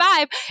way I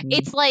vibe,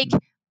 it's like,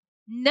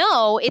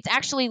 no, it's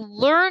actually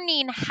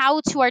learning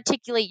how to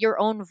articulate your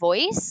own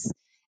voice,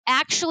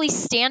 actually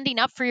standing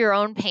up for your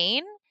own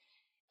pain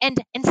and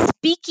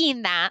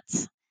speaking that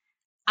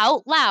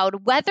out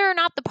loud. Whether or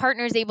not the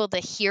partner is able to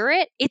hear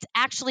it, it's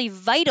actually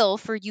vital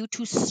for you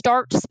to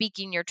start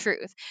speaking your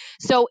truth.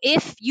 So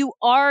if you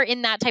are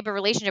in that type of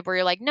relationship where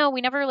you're like, no, we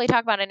never really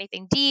talk about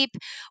anything deep,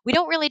 we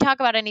don't really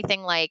talk about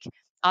anything like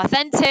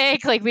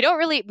authentic. Like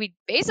we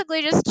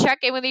basically just check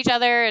in with each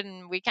other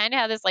and we kind of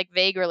have this like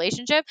vague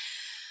relationship.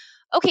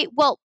 Okay,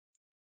 well,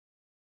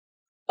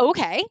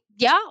 okay,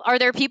 yeah. Are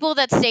there people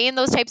that stay in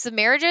those types of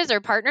marriages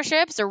or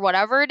partnerships or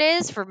whatever it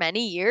is for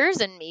many years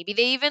and maybe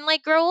they even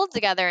like grow old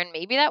together and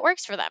maybe that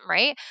works for them,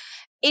 right?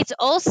 It's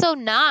also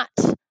not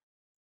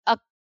a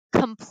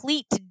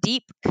complete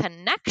deep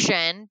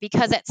connection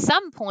because at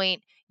some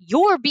point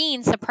you're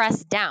being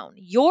suppressed down.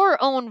 Your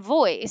own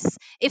voice,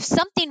 if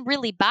something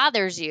really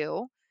bothers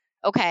you,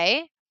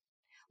 okay?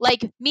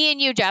 Like me and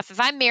you, Jeff, if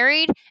I'm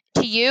married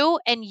to you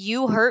and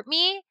you hurt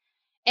me,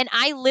 and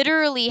I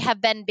literally have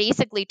been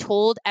basically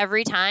told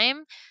every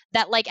time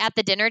that like at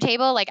the dinner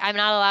table, like I'm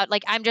not allowed,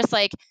 like I'm just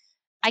like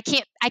I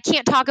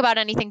can't talk about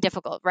anything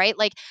difficult, right?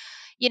 Like,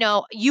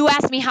 you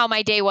asked me how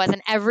my day was,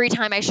 and every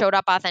time I showed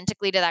up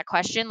authentically to that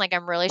question, like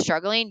I'm really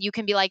struggling, you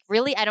can be like,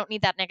 really, I don't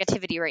need that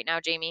negativity right now,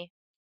 Jamie.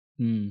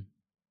 Mm.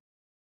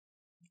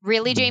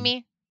 Really, Mm.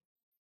 Jamie?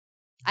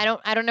 I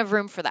don't have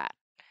room for that.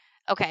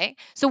 Okay.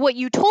 So what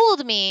you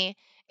told me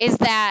is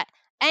that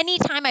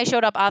anytime I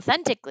showed up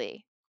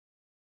authentically,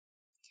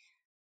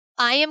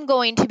 I am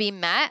going to be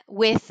met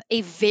with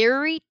a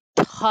very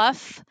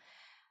tough,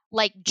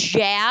 like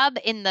jab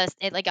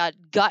like a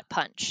gut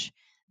punch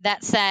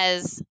that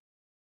says,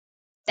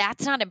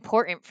 that's not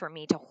important for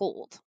me to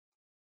hold.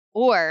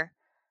 Or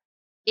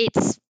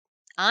it's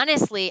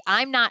honestly,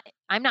 I'm not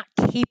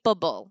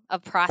capable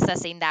of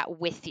processing that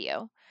with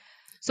you.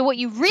 So what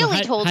you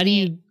really told how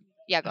me, do you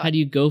yeah, go how ahead. do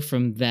you go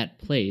from that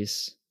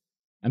place?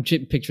 I'm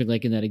picturing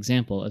like in that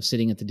example of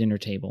sitting at the dinner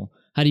table.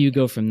 How do you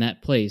go from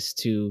that place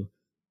to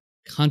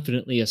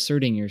confidently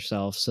asserting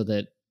yourself so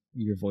that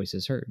your voice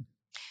is heard?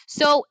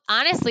 So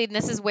honestly,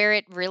 this is where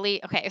it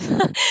really okay.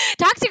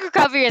 Toxic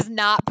recovery is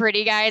not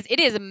pretty, guys. It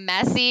is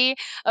messy.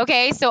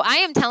 Okay, so I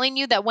am telling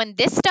you that when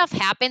this stuff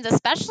happens,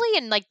 especially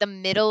in like the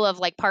middle of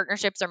like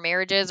partnerships or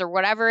marriages or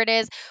whatever it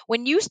is,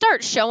 when you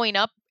start showing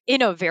up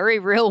in a very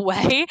real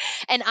way,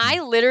 and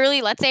I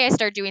literally, let's say I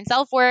start doing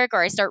self work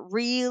or I start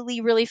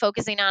really, really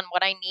focusing on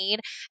what I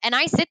need, and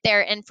I sit there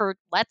and for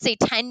let's say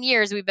 10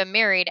 years we've been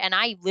married, and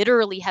I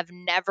literally have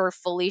never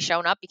fully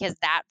shown up because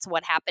that's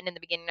what happened in the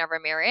beginning of our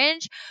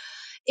marriage.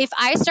 If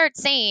I start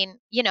saying,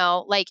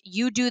 like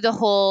you do the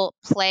whole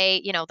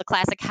play, the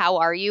classic how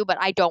are you, but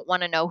I don't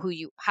want to know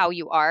how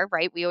you are,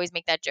 right? We always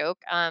make that joke.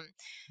 Mm.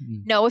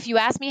 No, if you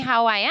ask me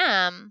how I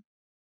am,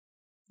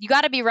 you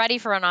got to be ready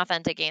for an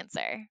authentic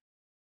answer.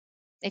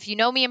 If you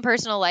know me in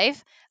personal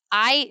life,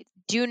 I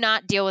do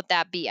not deal with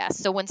that BS.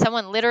 So when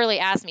someone literally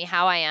asks me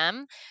how I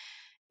am,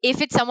 if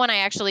it's someone I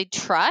actually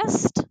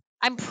trust,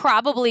 I'm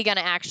probably going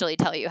to actually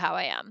tell you how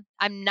I am.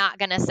 I'm not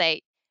going to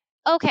say,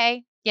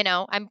 okay,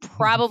 I'm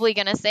probably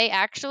going to say,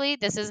 actually,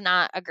 this is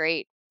not a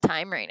great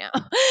time right now.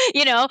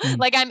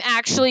 Like I'm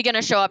actually going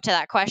to show up to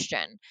that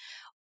question.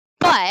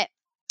 But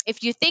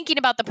if you're thinking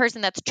about the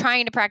person that's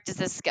trying to practice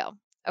this skill,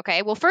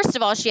 okay, well, first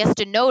of all, she has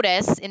to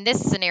notice in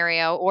this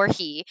scenario, or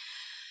he,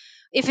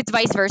 if it's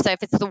vice versa,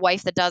 if it's the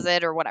wife that does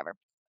it or whatever.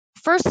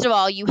 First of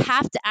all, you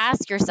have to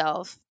ask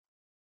yourself,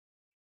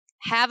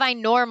 have I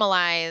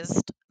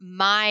normalized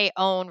my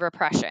own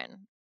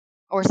repression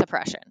or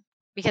suppression?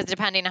 Because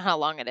depending on how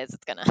long it is,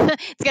 it's gonna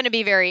it's gonna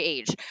be very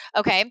aged.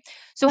 Okay,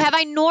 so have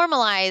I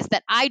normalized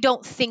that I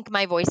don't think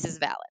my voice is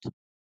valid?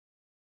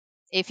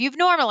 If you've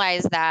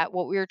normalized that,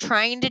 what we're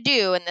trying to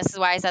do, and this is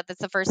why I said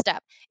that's the first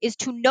step, is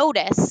to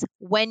notice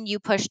when you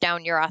push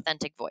down your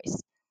authentic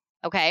voice.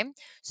 Okay,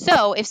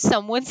 so if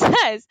someone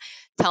says,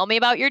 "Tell me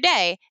about your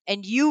day,"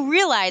 and you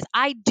realize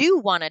I do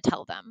want to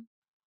tell them,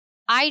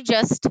 I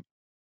just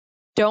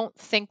don't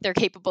think they're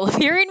capable of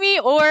hearing me,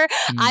 or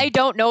I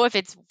don't know if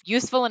it's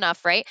useful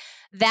enough, right?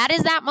 That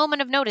is that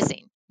moment of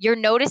noticing. You're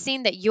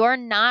noticing that you're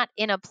not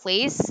in a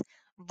place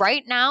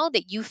right now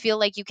that you feel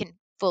like you can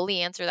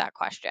fully answer that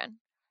question.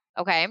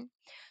 Okay.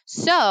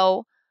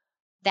 So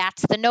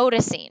that's the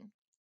noticing.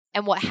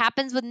 And what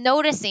happens with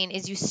noticing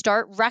is you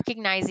start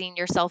recognizing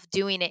yourself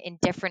doing it in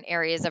different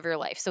areas of your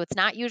life. So it's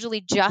not usually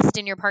just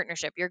in your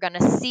partnership. You're going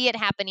to see it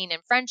happening in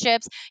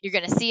friendships. You're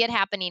going to see it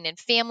happening in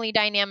family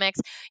dynamics.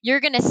 You're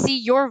going to see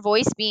your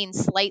voice being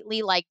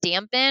slightly like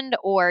dampened,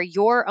 or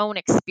your own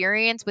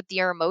experience with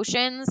your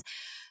emotions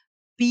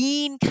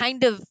being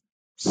kind of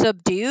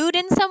subdued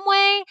in some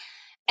way.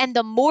 And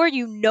the more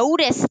you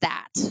notice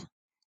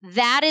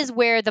that is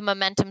where the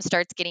momentum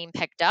starts getting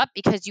picked up,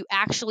 because you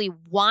actually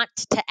want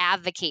to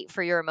advocate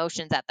for your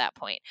emotions at that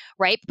point,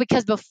 right?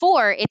 Because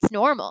before it's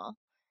normal.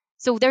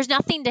 So there's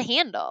nothing to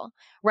handle,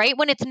 right?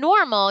 When it's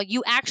normal,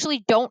 you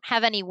actually don't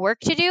have any work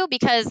to do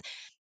because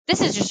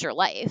this is just your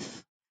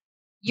life.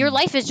 Your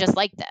life is just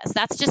like this.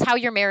 That's just how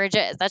your marriage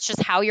is. That's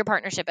just how your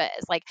partnership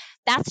is. Like,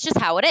 that's just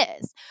how it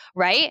is,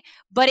 right?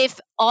 But if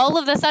all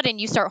of a sudden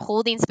you start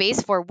holding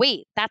space for,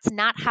 wait, that's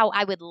not how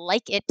I would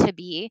like it to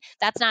be.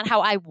 That's not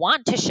how I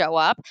want to show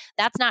up.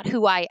 That's not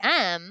who I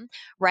am,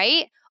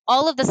 right?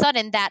 All of a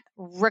sudden that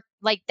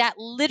that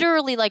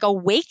literally like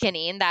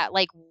awakening, that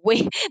like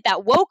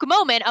that woke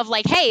moment of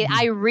like, hey,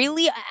 I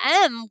really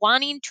am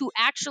wanting to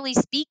actually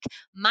speak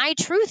my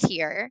truth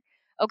here.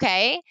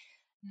 Okay.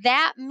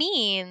 that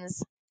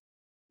means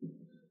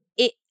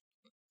it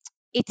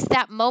it's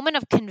that moment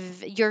of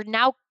you're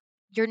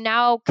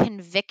now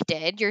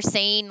convicted. You're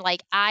saying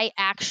like, I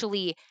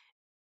actually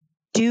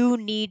do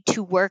need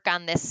to work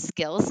on this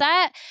skill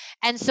set.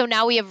 And so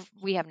now we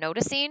have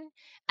noticing.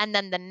 And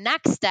then the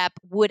next step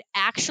would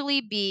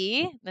actually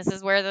be, this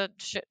is where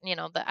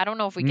I don't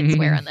know if we can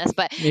swear on this,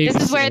 but You this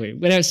can is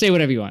where say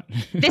whatever you want.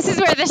 this is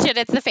where the shit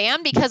hits the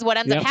fan, because what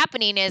ends up Yep.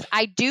 happening is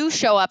I do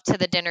show up to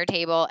the dinner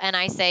table and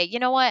I say, you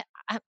know what?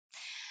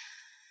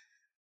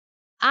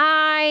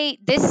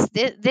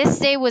 This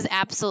day was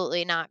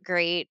absolutely not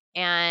great,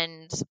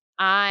 and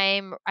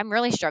I'm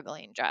really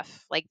struggling,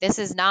 Jeff. Like, this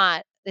is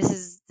not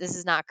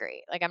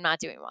great. Like, I'm not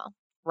doing well,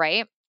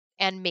 right?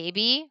 And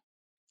maybe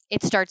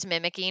it starts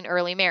mimicking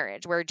early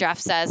marriage, where Jeff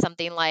says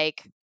something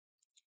like,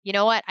 you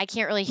know what, I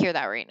can't really hear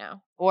that right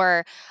now,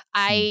 or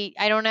I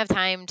don't have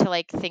time to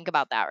like think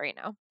about that right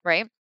now,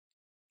 right?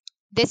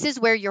 This is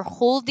where you're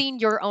holding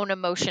your own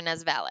emotion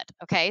as valid.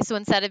 Okay, so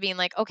instead of being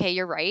like, okay,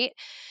 you're right,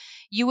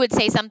 you would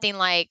say something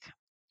like,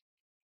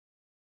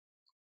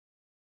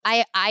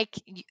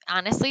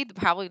 honestly,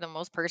 probably the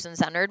most person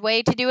centered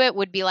way to do it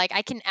would be like,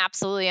 I can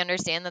absolutely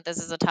understand that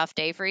this is a tough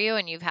day for you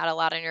and you've had a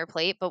lot on your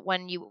plate, but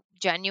when you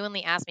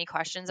genuinely ask me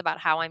questions about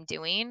how I'm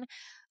doing,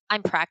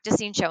 I'm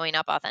practicing showing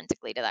up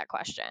authentically to that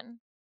question.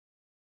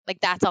 Like,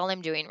 that's all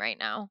I'm doing right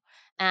now.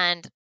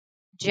 And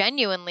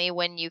genuinely,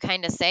 when you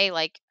kind of say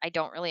like, I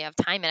don't really have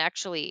time,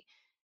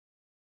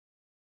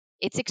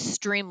 it's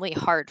extremely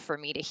hard for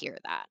me to hear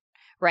that,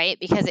 right?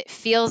 Because it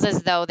feels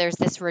as though there's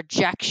this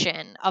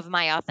rejection of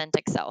my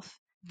authentic self.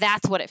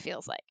 That's what it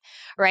feels like,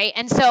 right?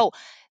 And so,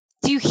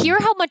 do you hear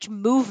how much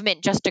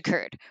movement just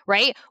occurred,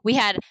 right? We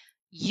had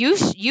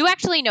you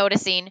actually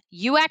noticing,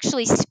 you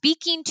actually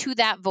speaking to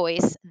that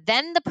voice,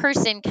 then the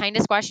person kind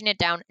of squashing it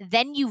down,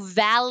 then you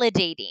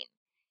validating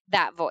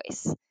that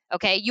voice.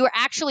 Okay? You are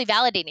actually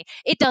validating.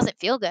 It doesn't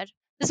feel good.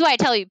 This is why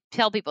I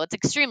tell people it's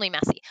extremely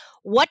messy.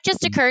 What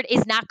just occurred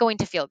is not going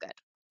to feel good.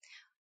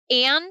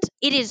 And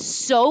it is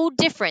so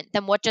different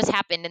than what just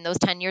happened in those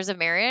 10 years of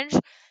marriage.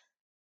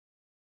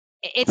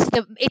 It's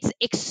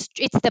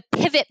the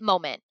pivot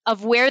moment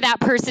of where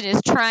that person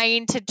is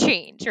trying to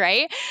change,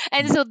 right?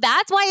 And so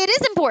that's why it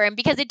is important,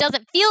 because it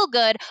doesn't feel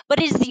good, but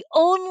it is the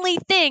only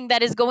thing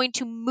that is going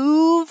to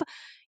move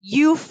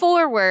you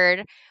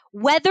forward,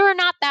 whether or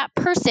not that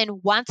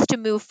person wants to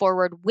move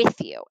forward with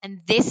you.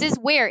 And this is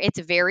where it's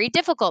very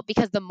difficult,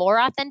 because the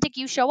more authentic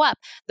you show up,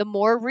 the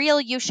more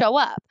real you show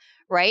up,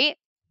 right?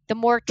 The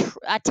more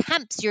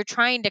attempts you're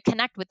trying to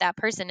connect with that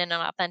person in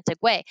an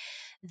authentic way,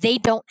 they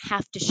don't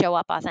have to show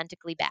up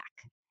authentically back.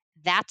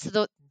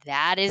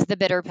 That is the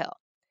bitter pill.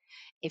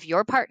 If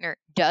your partner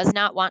does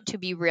not want to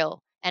be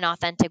real and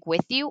authentic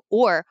with you,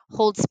 or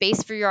hold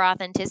space for your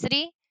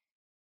authenticity,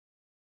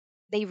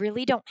 they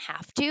really don't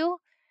have to.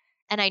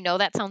 And I know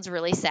that sounds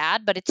really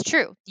sad, but it's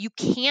true. You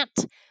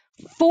can't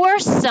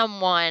force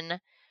someone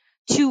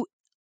to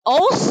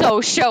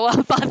also show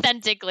up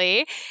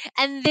authentically.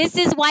 And this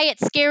is why it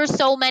scares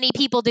so many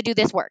people to do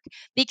this work.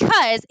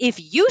 Because if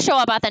you show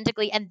up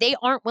authentically and they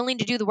aren't willing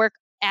to do the work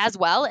as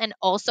well, and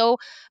also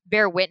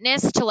bear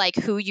witness to like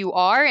who you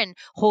are and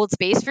hold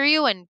space for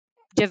you and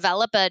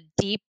develop a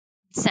deep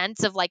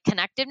sense of like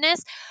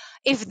connectiveness,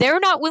 if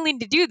they're not willing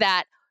to do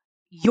that,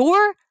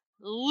 you're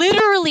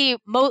literally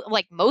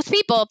like most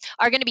people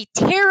are going to be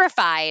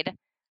terrified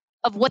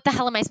of, what the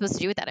hell am I supposed to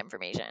do with that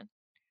information?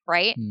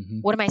 Right? Mm-hmm.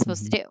 What am I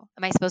supposed to do?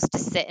 Am I supposed to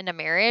sit in a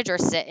marriage or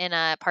sit in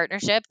a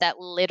partnership that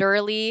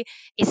literally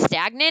is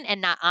stagnant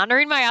and not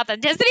honoring my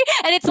authenticity?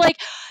 And it's like,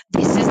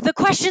 this is the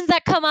questions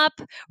that come up,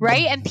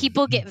 right? And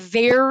people get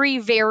very,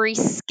 very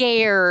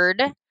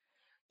scared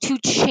to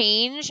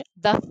change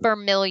the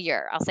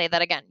familiar. I'll say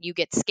that again. You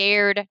get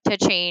scared to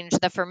change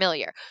the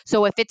familiar.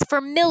 So if it's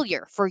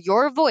familiar for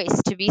your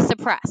voice to be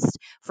suppressed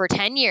for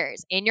 10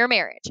 years in your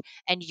marriage,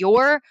 and you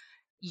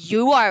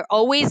are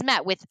always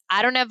met with,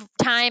 I don't have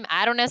time,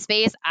 I don't have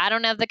space, I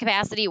don't have the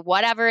capacity,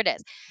 whatever it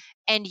is,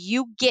 and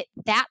you get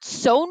that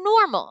so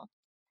normal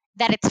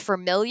that it's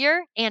familiar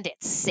and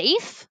it's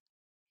safe,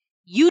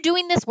 you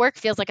doing this work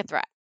feels like a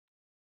threat.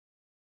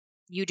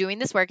 You doing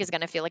this work is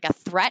going to feel like a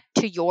threat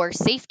to your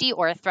safety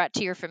or a threat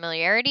to your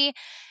familiarity.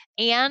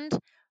 And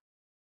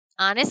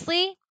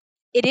honestly,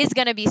 it is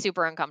going to be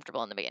super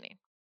uncomfortable in the beginning.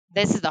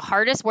 This is the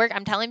hardest work.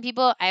 I'm telling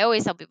people, I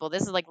always tell people,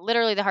 this is like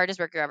literally the hardest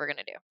work you're ever going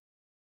to do.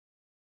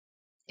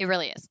 It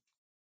really is.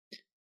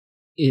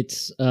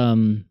 It's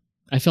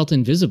I felt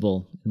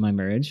invisible in my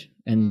marriage,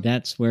 and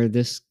that's where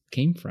this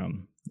came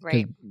from.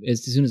 Right.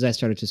 As soon as I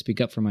started to speak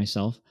up for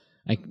myself,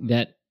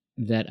 that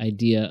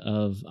idea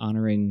of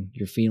honoring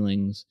your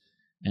feelings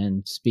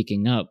and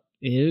speaking up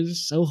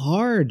is so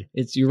hard.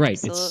 You're right.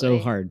 Absolutely. It's so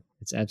hard.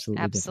 It's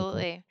absolutely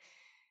Absolutely.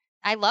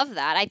 I love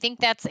that. I think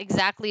that's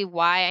exactly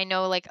why. I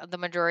know like the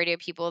majority of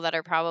people that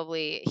are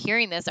probably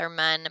hearing this are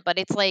men, but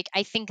it's like,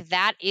 I think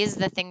that is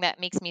the thing that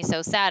makes me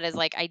so sad, is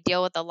like I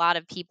deal with a lot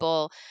of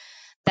people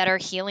that are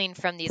healing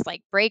from these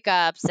like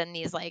breakups and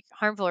these like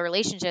harmful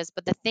relationships.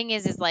 But the thing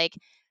is like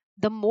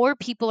the more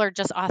people are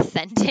just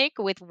authentic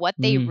with what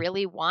they Mm.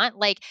 really want.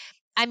 Like,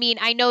 I mean,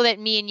 I know that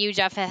me and you,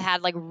 Jeff, have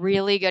had like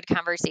really good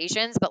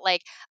conversations, but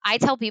like I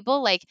tell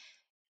people, like,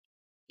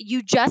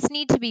 you just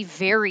need to be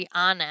very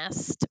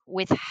honest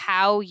with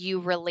how you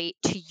relate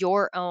to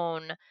your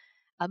own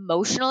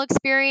emotional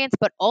experience,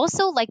 but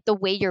also like the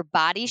way your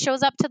body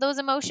shows up to those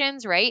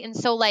emotions, right? And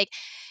so, like,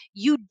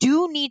 you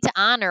do need to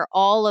honor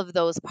all of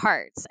those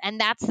parts.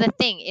 And that's the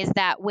thing, is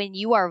that when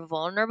you are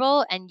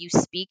vulnerable and you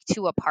speak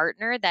to a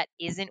partner that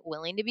isn't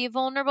willing to be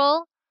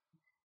vulnerable,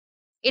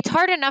 it's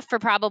hard enough for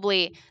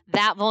probably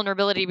that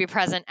vulnerability to be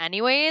present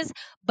anyways.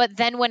 But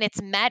then when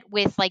it's met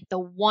with like the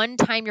one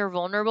time you're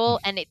vulnerable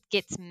and it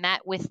gets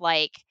met with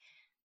like,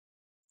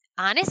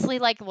 honestly,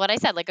 like what I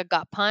said, like a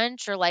gut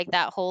punch or like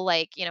that whole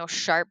like,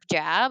 sharp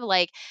jab,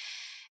 like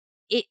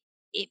it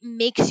it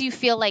makes you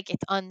feel like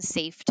it's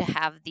unsafe to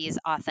have these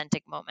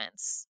authentic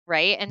moments,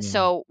 right? And Yeah.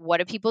 so what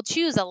do people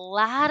choose? A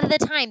lot of the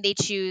time they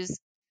choose,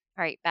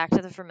 all right, back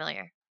to the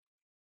familiar.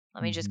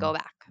 Let me just go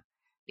back,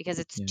 because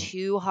it's Yeah.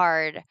 too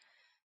hard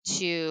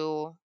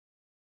to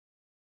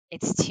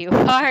it's too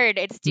hard.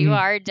 It's too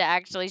hard to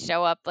actually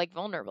show up like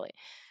vulnerably.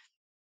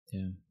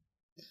 Yeah.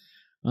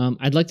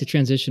 I'd like to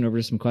transition over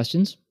to some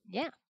questions.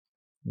 Yeah.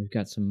 We've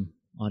got some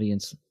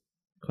audience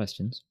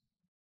questions.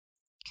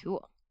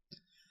 Cool.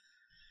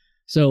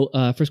 So,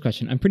 first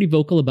question. I'm pretty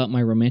vocal about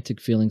my romantic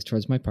feelings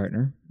towards my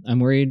partner. I'm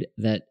worried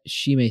that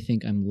she may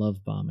think I'm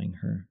love bombing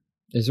her.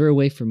 Is there a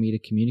way for me to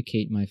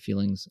communicate my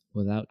feelings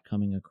without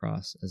coming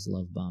across as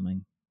love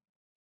bombing?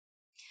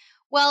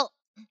 Well,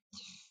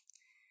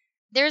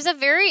 this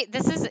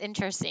is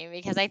interesting,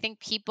 because I think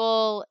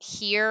people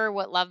hear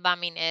what love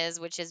bombing is,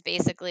 which is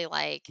basically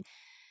like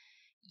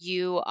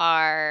you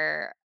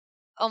are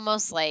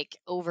almost like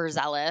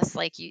overzealous,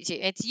 like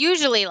it's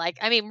usually like,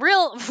 I mean,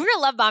 real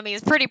love bombing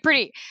is pretty,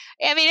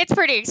 I mean, it's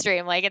pretty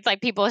extreme. Like, it's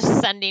like people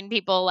sending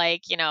people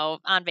like,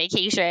 on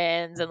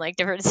vacations and like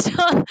different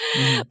stuff.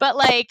 But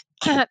like,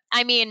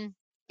 I mean,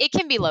 it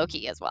can be low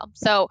key as well.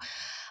 So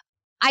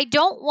I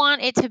don't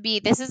want it to be,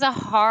 this is a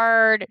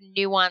hard,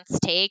 nuanced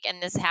take,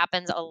 and this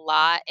happens a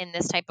lot in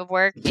this type of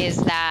work, is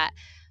that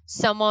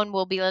someone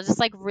will be just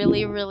like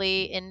really,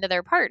 really into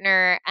their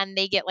partner, and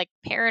they get like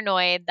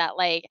paranoid that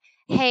like,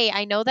 hey,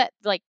 I know that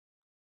like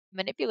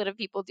manipulative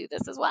people do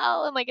this as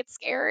well, and like it's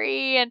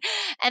scary. And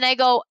I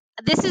go,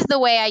 this is the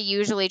way I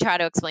usually try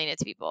to explain it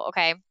to people,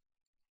 okay?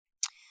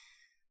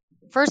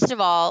 First of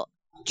all,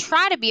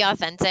 try to be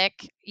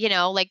authentic,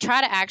 like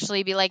try to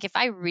actually be like, if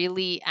I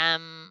really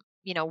am,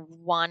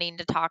 wanting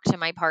to talk to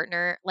my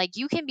partner, like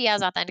you can be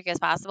as authentic as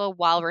possible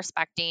while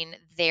respecting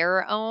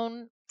their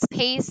own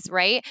pace,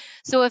 right?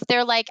 So if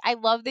they're like, I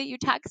love that you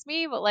text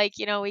me, but like,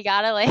 we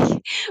gotta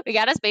like, we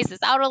gotta space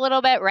this out a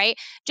little bit, right?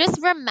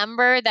 Just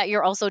remember that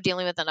you're also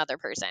dealing with another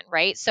person,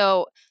 right?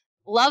 So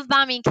love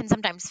bombing can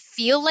sometimes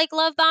feel like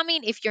love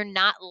bombing if you're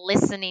not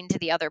listening to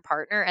the other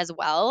partner as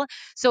well.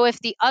 So if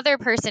the other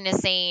person is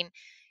saying,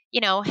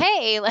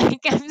 hey,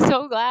 like, I'm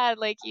so glad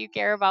like you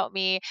care about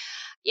me,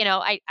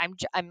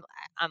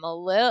 I'm a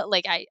little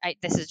like,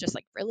 this is just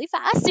like really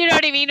fast, you know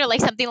what I mean? Or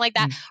like something like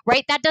that,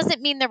 right? That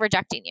doesn't mean they're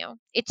rejecting you.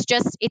 It's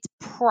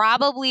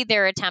probably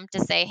their attempt to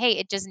say, hey,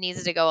 it just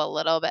needs to go a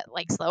little bit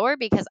like slower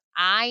because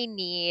I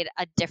need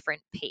a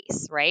different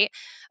pace, right?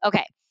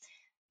 Okay.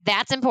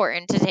 That's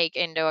important to take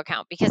into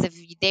account, because if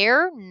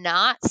they're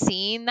not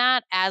seeing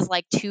that as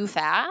like too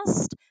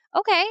fast,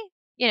 okay,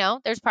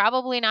 there's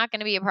probably not going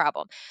to be a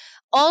problem.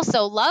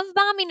 Also, love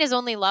bombing is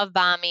only love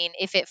bombing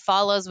if it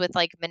follows with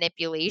like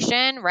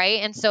manipulation, right?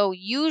 And so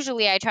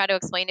usually I try to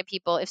explain to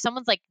people, if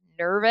someone's like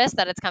nervous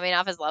that it's coming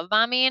off as love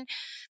bombing,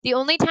 the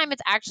only time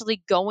it's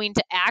actually going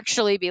to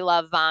actually be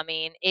love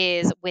bombing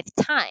is with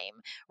time,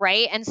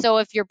 right? And so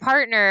if your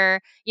partner,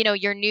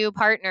 your new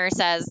partner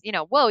says,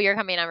 whoa, you're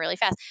coming on really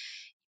fast.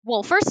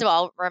 Well, first of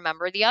all,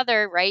 remember the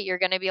other, right? You're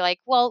going to be like,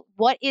 well,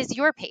 what is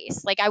your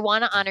pace? Like, I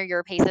want to honor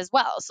your pace as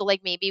well. So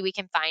like maybe we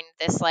can find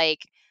this like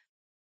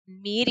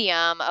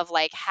medium of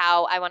like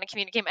how I want to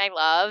communicate my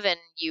love and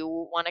you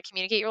want to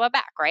communicate your love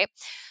back, right?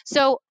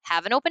 So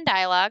have an open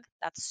dialogue.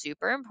 That's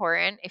super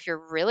important. If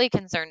you're really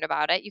concerned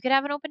about it, you could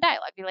have an open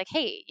dialogue. Be like,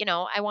 hey,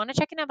 I want to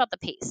check in about the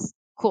pace.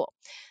 Cool.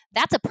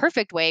 That's a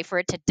perfect way for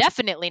it to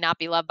definitely not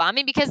be love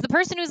bombing, because the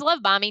person who's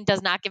love bombing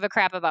does not give a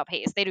crap about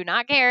pace. They do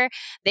not care.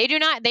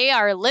 They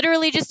are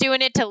literally just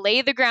doing it to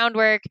lay the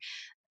groundwork.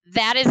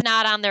 That is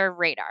not on their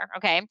radar.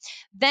 Okay.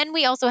 Then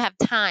we also have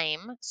time.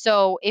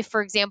 So if,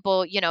 for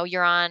example,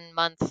 you're on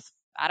month,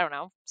 I don't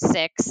know,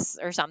 6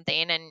 or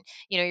something, and,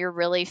 you're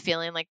really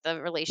feeling like the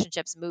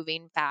relationship's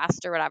moving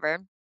fast or whatever.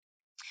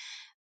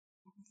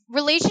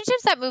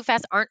 Relationships that move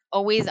fast aren't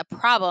always a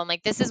problem.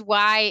 Like, this is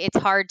why it's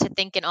hard to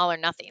think in all or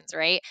nothings,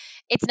 right?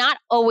 It's not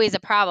always a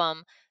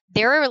problem.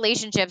 There are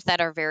relationships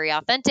that are very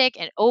authentic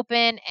and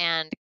open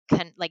and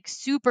like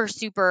super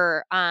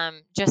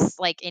just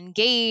like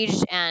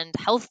engaged and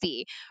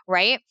healthy,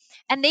 right?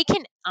 And they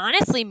can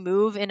honestly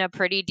move in a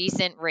pretty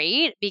decent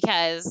rate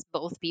because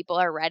both people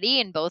are ready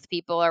and both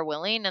people are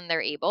willing and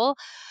they're able.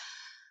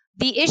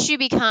 The issue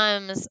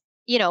becomes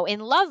in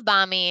love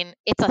bombing,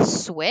 it's a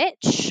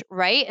switch,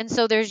 right? And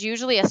so there's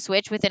usually a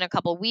switch within a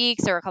couple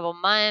weeks or a couple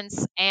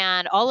months.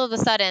 And all of a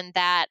sudden,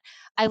 that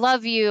I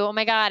love you, oh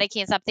my God, I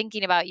can't stop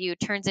thinking about you,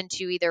 turns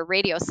into either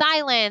radio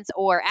silence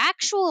or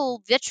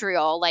actual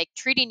vitriol, like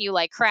treating you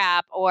like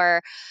crap,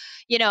 or,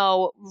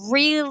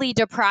 really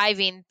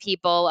depriving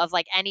people of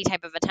like any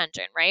type of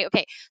attention, right?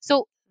 Okay.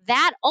 So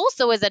that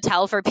also is a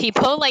tell for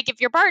people. Like if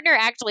your partner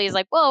actually is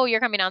like, whoa, you're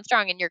coming on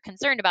strong and you're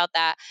concerned about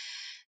that,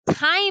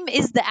 time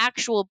is the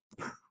actual,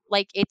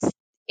 like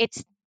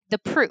it's the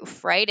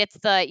proof, right? It's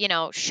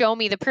the, show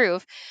me the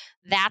proof.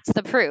 That's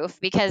the proof,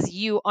 because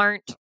you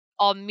aren't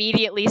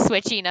immediately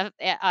switching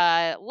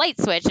a light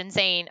switch and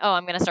saying, oh,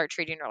 I'm going to start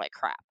treating her like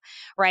crap,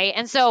 right?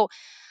 And so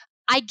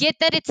I get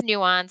that it's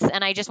nuanced,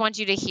 and I just want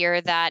you to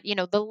hear that,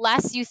 the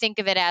less you think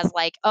of it as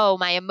like, oh,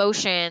 my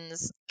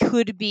emotions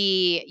could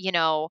be,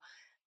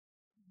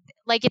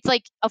 like, it's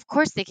like, of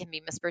course they can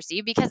be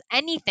misperceived, because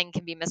anything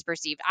can be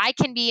misperceived. I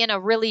can be in a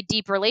really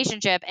deep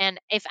relationship, and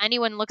if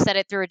anyone looks at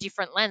it through a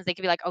different lens, they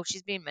could be like, oh,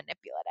 she's being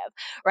manipulative,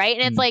 right?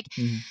 And it's like,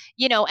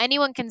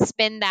 anyone can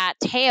spin that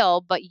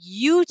tale, but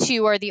you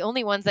two are the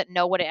only ones that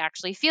know what it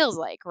actually feels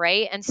like,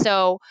 right? And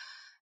so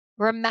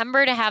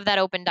remember to have that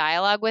open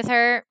dialogue with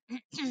her.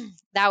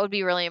 That would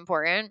be really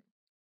important.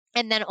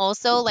 And then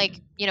also, like,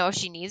 if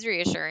she needs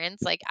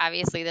reassurance, like,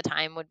 obviously the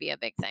time would be a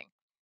big thing.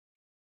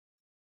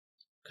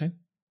 Okay.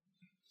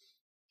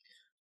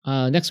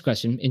 Next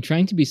question. In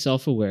trying to be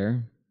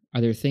self-aware,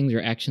 are there things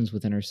or actions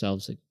within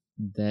ourselves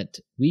that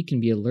we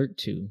can be alert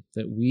to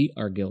that we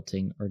are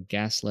guilting or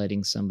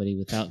gaslighting somebody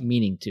without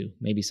meaning to?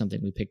 Maybe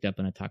something we picked up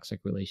in a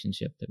toxic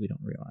relationship that we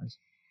don't realize.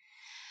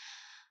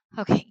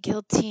 Okay,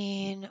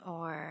 guilting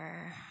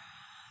or...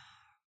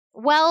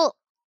 Well,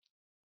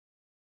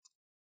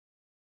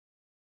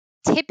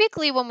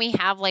 typically when we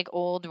have like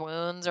old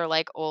wounds or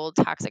like old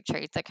toxic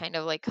traits that kind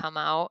of like come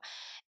out,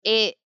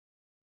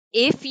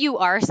 if you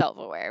are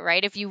self-aware,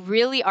 right? If you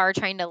really are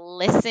trying to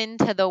listen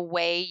to the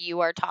way you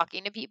are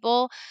talking to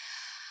people,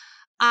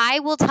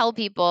 I will tell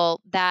people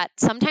that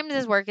sometimes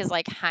this work is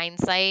like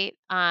hindsight.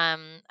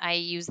 I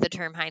use the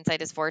term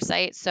hindsight as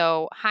foresight.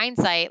 So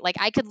hindsight, like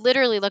I could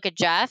literally look at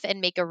Jeff and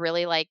make a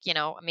really like,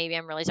 maybe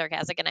I'm really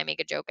sarcastic and I make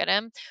a joke at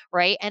him,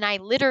 right? And I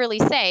literally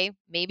say,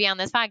 maybe on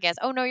this podcast,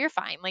 oh no, you're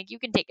fine. Like you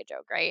can take a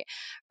joke, right?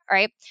 All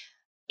right.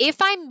 If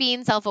I'm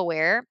being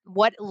self-aware,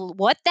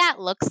 what that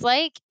looks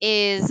like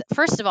is,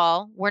 first of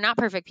all, we're not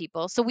perfect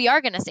people. So we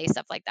are going to say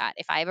stuff like that.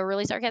 If I have a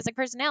really sarcastic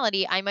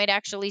personality, I might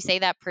actually say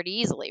that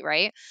pretty easily,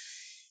 right?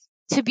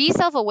 To be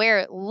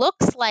self-aware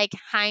looks like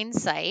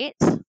hindsight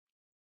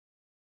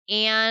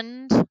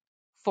and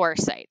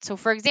foresight. So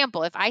for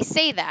example, if I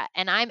say that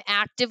and I'm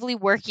actively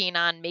working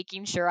on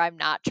making sure I'm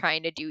not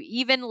trying to do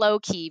even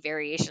low-key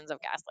variations of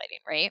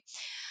gaslighting, right?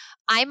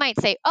 I might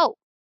say, oh,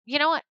 you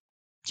know what,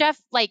 Jeff,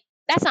 like,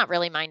 that's not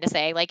really mine to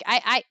say. Like,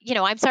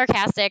 I'm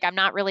sarcastic. I'm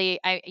not really,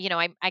 I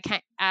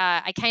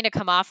kind of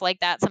come off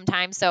like that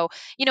sometimes. So,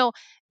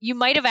 you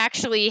might have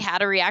actually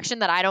had a reaction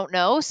that I don't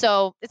know.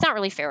 So it's not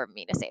really fair of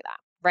me to say that.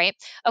 Right.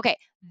 Okay.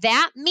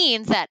 That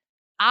means that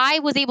I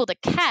was able to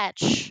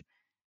catch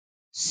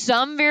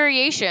some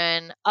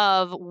variation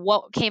of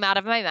what came out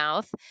of my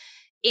mouth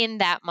in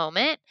that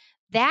moment.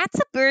 That's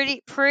a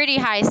pretty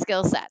high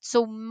skill set.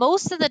 So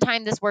most of the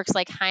time this works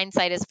like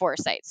hindsight is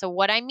foresight. So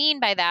what I mean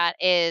by that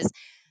is,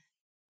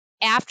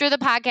 after the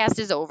podcast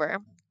is over,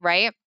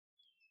 right?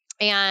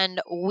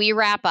 And we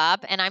wrap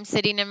up and I'm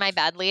sitting in my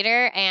bed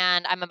later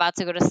and I'm about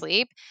to go to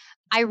sleep,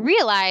 I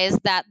realized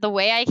that the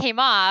way I came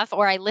off,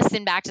 or I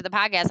listened back to the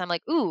podcast, I'm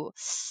like, ooh,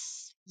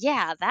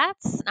 yeah,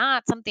 that's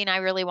not something I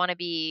really want to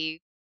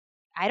be.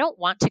 I don't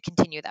want to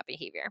continue that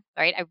behavior,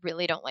 right? I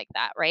really don't like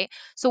that, right?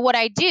 So what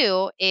I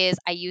do is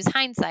I use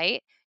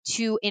hindsight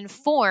to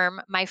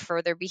inform my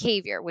further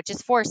behavior, which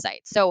is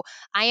foresight. So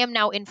I am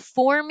now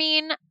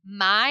informing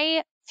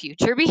my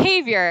future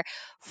behavior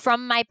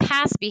from my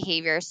past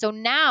behavior. So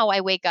now I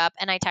wake up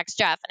and I text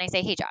Jeff and I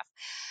say, hey, Jeff,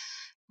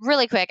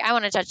 really quick, I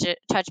want to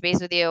touch base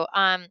with you.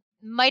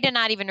 Might have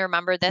not even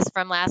remembered this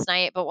from last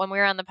night, but when we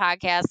were on the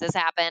podcast, this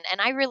happened,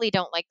 and I really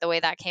don't like the way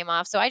that came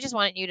off. So I just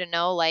wanted you to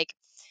know, like,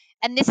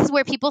 and this is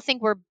where people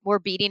think we're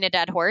beating a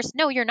dead horse.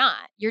 No, you're not.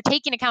 You're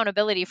taking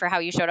accountability for how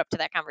you showed up to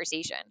that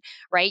conversation,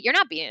 right? You're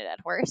not beating a dead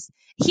horse.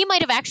 He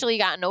might have actually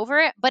gotten over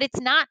it, but it's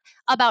not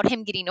about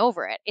him getting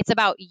over it. It's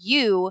about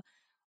you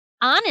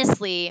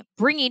honestly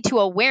bringing to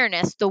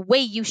awareness the way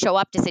you show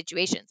up to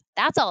situations.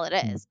 That's all it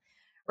is,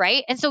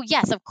 right? And so,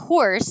 yes, of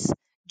course,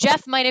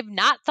 Jeff might have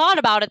not thought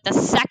about it the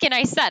second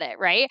I said it,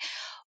 right?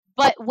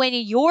 But when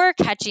you're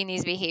catching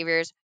these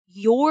behaviors,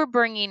 you're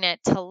bringing it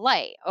to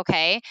light,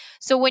 okay?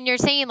 So when you're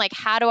saying, like,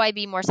 how do I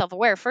be more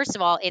self-aware? First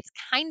of all, it's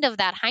kind of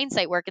that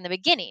hindsight work in the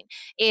beginning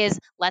is,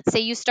 let's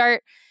say you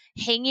start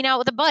hanging out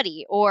with a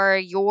buddy, or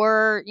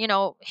you're,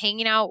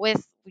 hanging out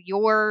with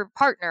your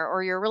partner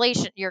or your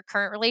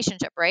current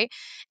relationship, right?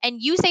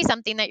 And you say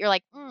something that you're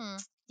like,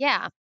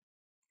 yeah,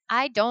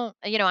 I don't,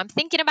 I'm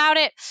thinking about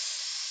it.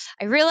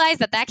 I realized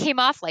that came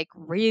off like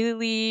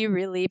really,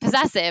 really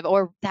possessive,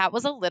 or that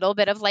was a little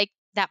bit of like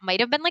that might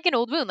have been like an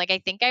old wound. Like I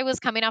think I was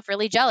coming off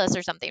really jealous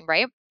or something,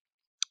 right?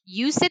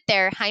 You sit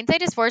there,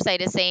 hindsight is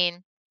foresight is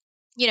saying,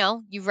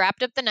 you've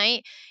wrapped up the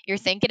night, you're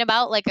thinking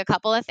about like a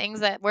couple of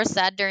things that were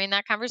said during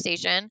that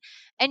conversation,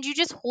 and you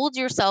just hold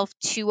yourself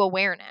to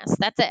awareness.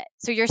 That's it.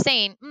 So you're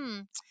saying,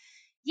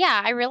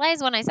 yeah, I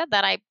realized when I said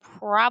that I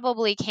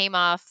probably came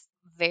off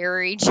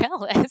very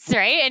jealous,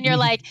 right? And you're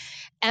like,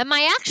 am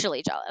I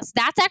actually jealous?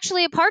 That's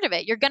actually a part of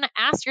it. You're going to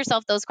ask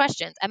yourself those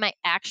questions. Am I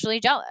actually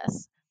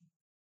jealous?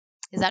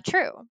 Is that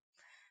true?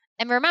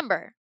 And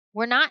remember,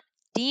 we're not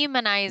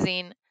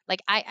demonizing,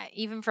 like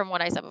even from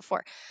what I said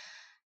before,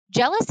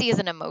 jealousy is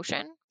an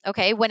emotion.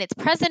 Okay. When it's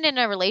present in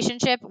a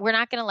relationship, we're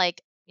not going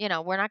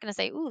to we're not going to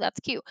say, ooh, that's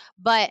cute.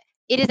 But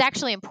it is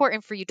actually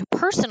important for you to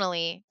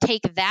personally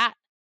take that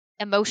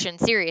emotion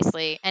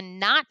seriously and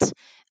not,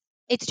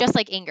 it's just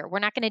like anger. We're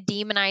not going to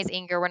demonize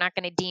anger. We're not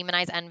going to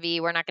demonize envy.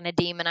 We're not going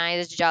to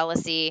demonize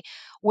jealousy.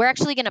 We're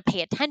actually going to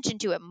pay attention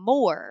to it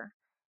more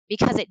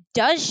because it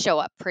does show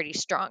up pretty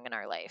strong in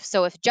our life.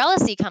 So if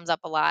jealousy comes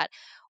up a lot,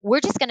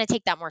 we're just going to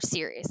take that more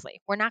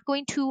seriously. We're not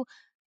going to,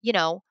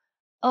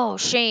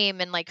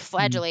 shame and like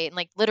flagellate and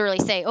like literally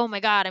say, oh my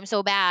God, I'm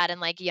so bad, and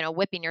like,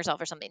 whipping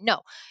yourself or something. No,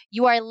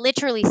 you are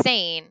literally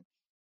saying,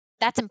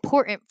 that's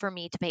important for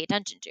me to pay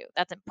attention to.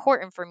 That's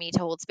important for me to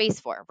hold space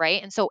for,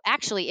 right? And so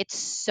actually it's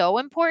so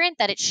important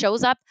that it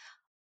shows up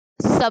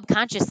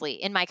subconsciously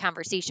in my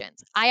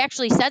conversations. I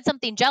actually said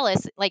something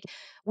jealous, like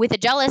with a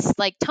jealous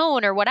like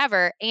tone or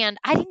whatever, and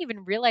I didn't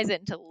even realize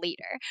it until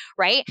later,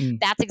 right?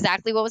 That's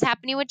exactly what was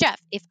happening with Jeff.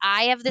 If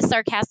I have this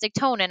sarcastic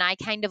tone and I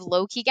kind of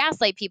low-key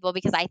gaslight people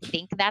because I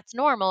think that's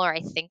normal or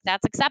I think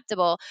that's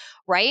acceptable,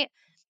 right?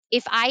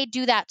 If I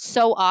do that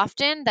so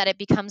often that it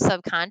becomes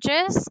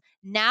subconscious,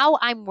 now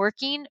I'm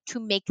working to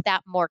make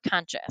that more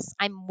conscious.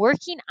 I'm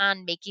working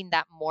on making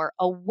that more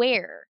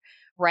aware,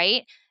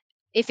 right?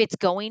 If it's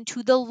going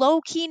to the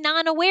low key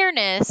non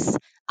awareness,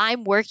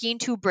 I'm working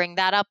to bring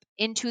that up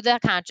into the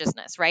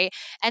consciousness, right?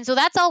 And so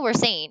that's all we're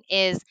saying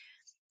is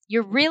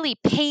you're really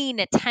paying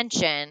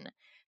attention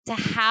to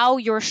how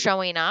you're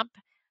showing up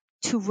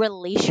to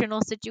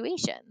relational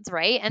situations,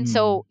 right? And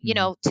so,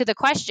 to the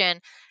question,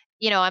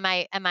 am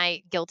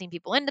I guilting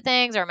people into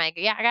things, or am I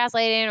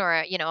gaslighting, or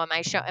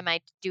am I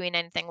doing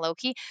anything low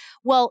key?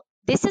 Well,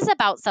 this is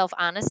about self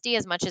honesty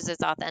as much as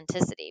it's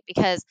authenticity,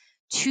 because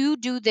to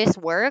do this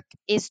work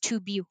is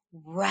to be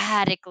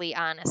radically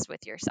honest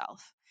with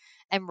yourself.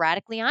 And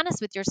radically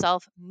honest with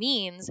yourself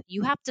means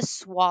you have to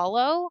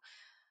swallow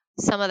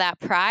some of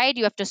that pride.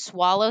 You have to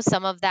swallow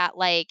some of that,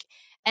 like,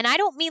 and I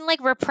don't mean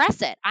like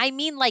repress it. I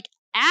mean like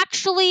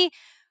actually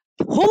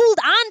hold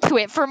on to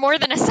it for more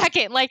than a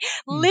second. Like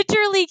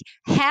literally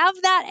have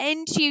that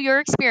into your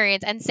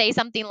experience and say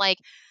something like,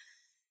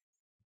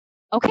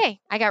 okay,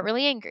 I got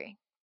really angry.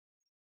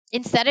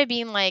 Instead of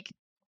being like,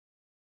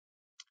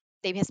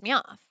 they pissed me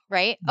off,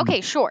 right?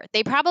 Okay, sure.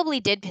 They probably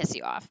did piss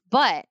you off.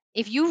 But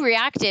if you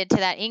reacted to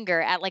that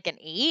anger at like an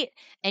 8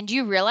 and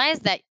you realize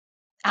that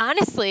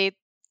honestly,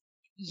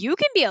 you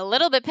can be a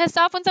little bit pissed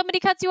off when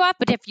somebody cuts you off,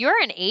 but if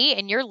you're an 8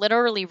 and you're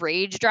literally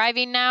rage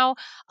driving now,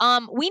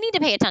 we need to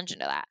pay attention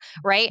to that,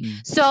 right?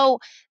 So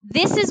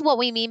this is what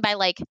we mean by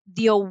like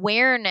the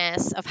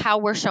awareness of how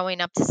we're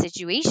showing up to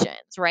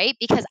situations, right?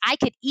 Because I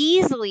could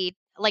easily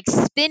like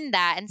spin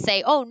that and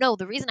say, oh no,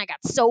 the reason I got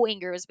so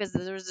angry was because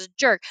there was a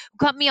jerk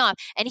who cut me off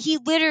and he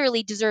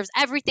literally deserves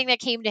everything that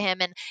came to him,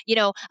 and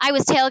I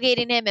was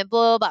tailgating him and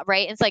blah, blah, blah,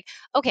 right? And it's like,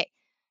 okay,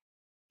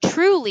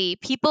 truly,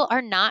 people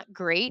are not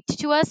great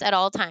to us at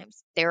all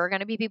times. There are going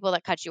to be people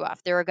that cut you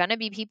off. There are going to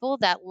be people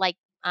that like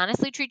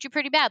honestly treat you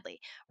pretty badly,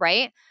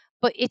 right?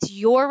 But it's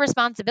your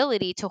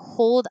responsibility to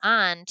hold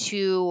on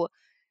to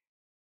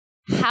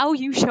how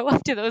you show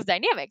up to those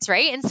dynamics,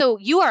 right? And so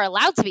you are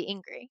allowed to be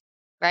angry,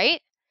 right?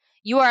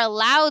 You are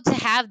allowed to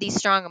have these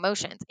strong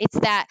emotions. It's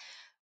that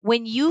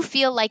when you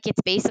feel like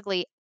it's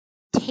basically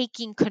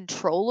taking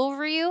control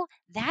over you,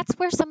 that's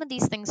where some of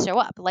these things show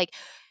up. Like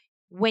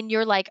when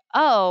you're like,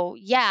 oh,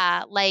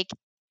 yeah, like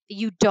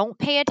you don't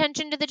pay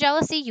attention to the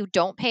jealousy, you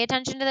don't pay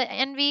attention to the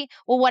envy.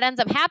 Well, what ends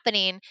up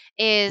happening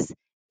is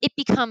it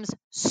becomes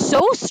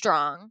so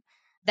strong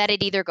that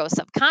it either goes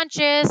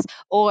subconscious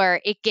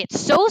or it gets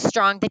so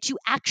strong that you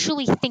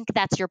actually think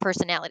that's your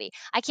personality.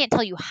 I can't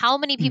tell you how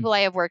many people I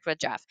have worked with,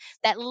 Jeff,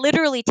 that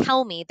literally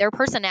tell me their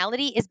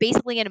personality is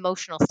basically an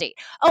emotional state.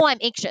 Oh, I'm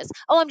anxious.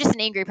 Oh, I'm just an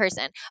angry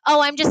person.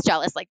 Oh, I'm just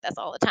jealous like this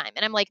all the time.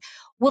 And I'm like,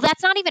 well,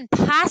 that's not even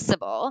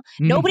possible.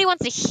 Nobody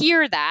wants to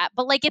hear that,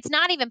 but like it's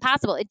not even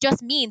possible. It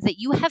just means that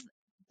you have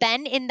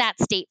been in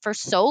that state for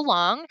so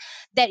long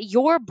that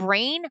your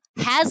brain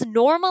has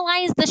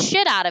normalized the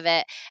shit out of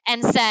it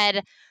and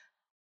said,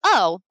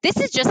 oh, this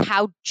is just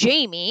how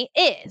Jamie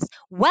is.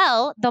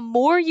 Well, the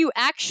more you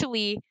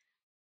actually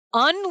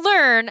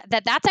unlearn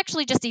that that's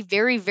actually just a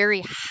very,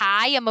 very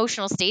high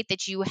emotional state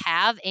that you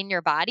have in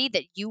your body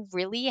that you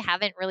really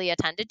haven't really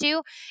attended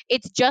to,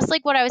 it's just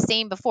like what I was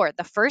saying before.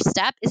 The first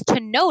step is to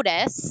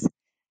notice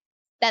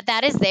that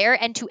that is there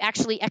and to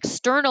actually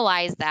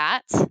externalize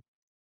that,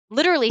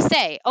 Literally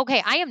say,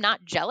 okay, I am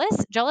not jealous.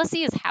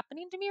 Jealousy is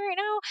happening to me right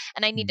now,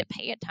 and I need to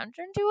pay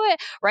attention to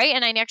it, right?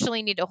 And I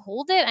actually need to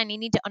hold it, and I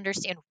need to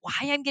understand why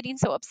I'm getting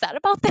so upset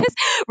about this,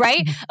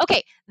 right?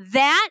 Okay,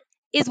 that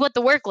is what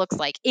the work looks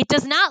like. It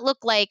does not look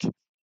like,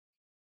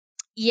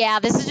 yeah,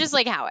 this is just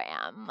like how I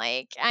am.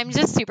 Like, I'm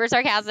just super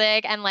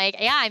sarcastic and like,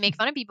 yeah, I make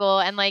fun of people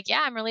and like,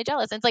 yeah, I'm really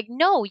jealous. And it's like,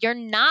 no, you're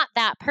not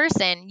that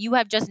person. You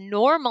have just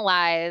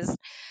normalized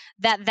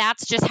that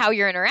that's just how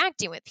you're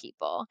interacting with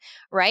people,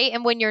 right?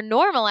 And when you're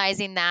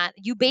normalizing that,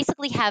 you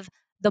basically have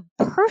the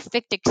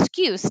perfect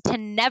excuse to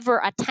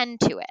never attend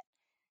to it.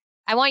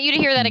 I want you to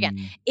hear that again.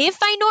 If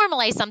I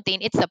normalize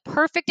something, it's the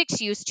perfect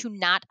excuse to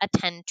not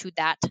attend to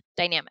that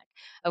dynamic.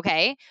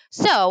 Okay.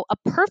 So a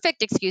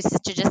perfect excuse is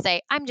to just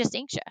say, I'm just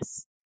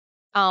anxious.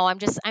 Oh, I'm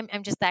just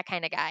that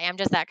kind of guy. I'm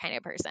just that kind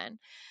of person.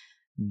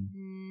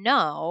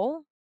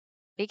 No,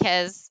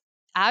 because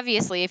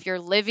obviously if you're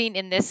living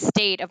in this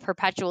state of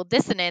perpetual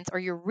dissonance, or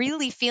you're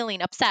really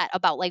feeling upset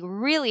about like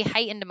really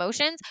heightened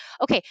emotions,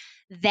 okay,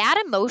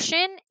 that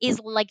emotion is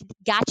like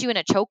got you in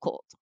a chokehold.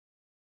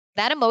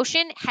 That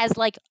emotion has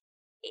like,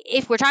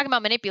 if we're talking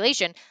about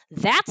manipulation,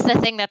 that's the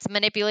thing that's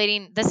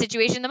manipulating the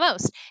situation the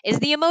most, is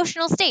the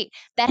emotional state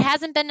that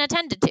hasn't been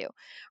attended to,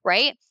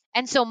 right?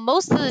 And so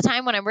most of the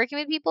time when I'm working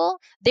with people,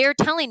 they're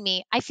telling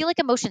me, I feel like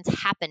emotions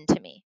happen to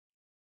me.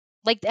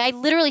 Like I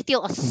literally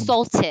feel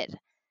assaulted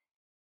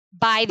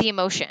by the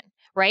emotion,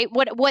 right?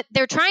 What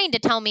they're trying to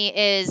tell me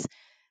is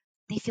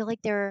they feel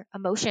like their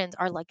emotions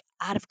are like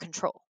out of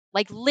control.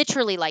 Like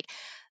literally, like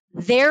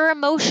their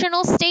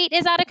emotional state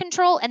is out of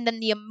control, and then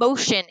the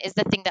emotion is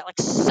the thing that like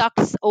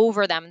sucks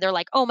over them. They're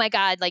like, oh my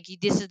god, like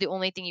this is the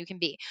only thing you can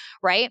be,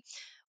 right?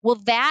 Well,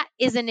 that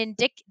is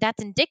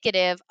that's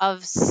indicative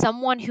of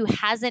someone who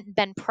hasn't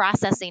been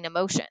processing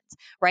emotions,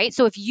 right?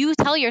 So if you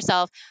tell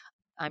yourself,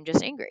 I'm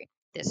just angry,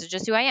 this is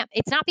just who I am,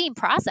 it's not being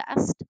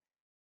processed,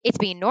 it's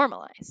being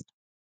normalized.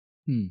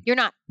 You're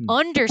not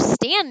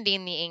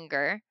understanding the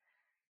anger,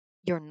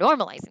 you're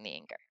normalizing the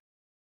anger.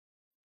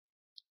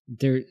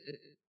 There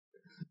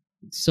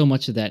so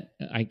much of that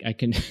I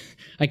can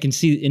I can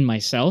see in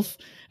myself.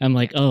 I'm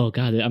like, oh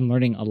god, I'm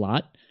learning a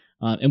lot,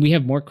 and we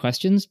have more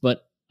questions,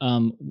 but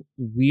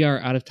we are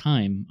out of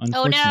time,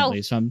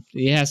 unfortunately. Oh,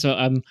 no. So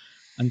I'm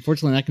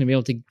unfortunately not going to be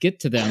able to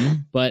get to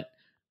them, but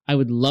I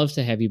would love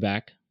to have you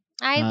back.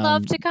 I'd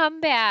love to come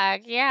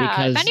back. Yeah.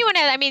 Because, if anyone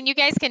has, I mean, you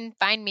guys can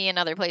find me in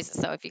other places.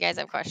 So if you guys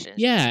have questions.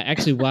 Yeah,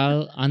 actually,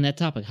 while on that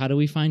topic, how do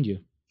we find you?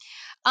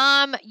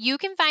 You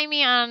can find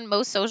me on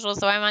most socials.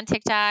 So I'm on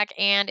TikTok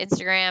and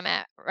Instagram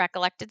at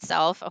Recollected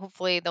Self.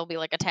 Hopefully there'll be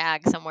like a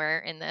tag somewhere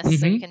in this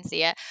so you can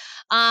see it.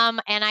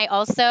 And I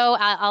also,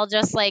 I'll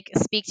just like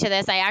speak to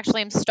this. I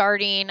actually am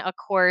starting a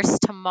course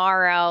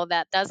tomorrow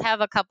that does have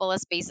a couple of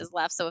spaces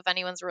left. So if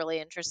anyone's really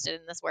interested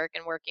in this work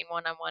and working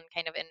one-on-one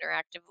kind of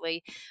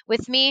interactively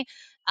with me,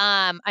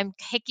 I'm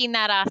kicking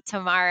that off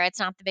tomorrow. It's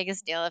not the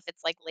biggest deal if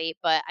it's like late,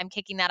 but I'm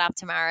kicking that off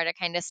tomorrow to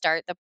kind of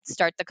start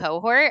the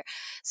cohort.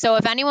 So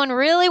if anyone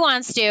really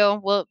wants to,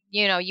 well,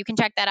 you can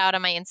check that out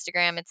on my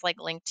Instagram. It's like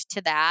linked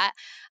to that.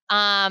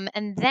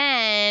 And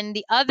then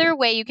the other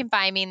way you can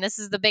find me, and this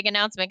is the big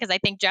announcement because I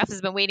think Jeff has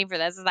been waiting for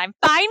this, is I'm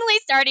finally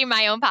starting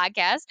my own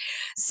podcast.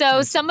 So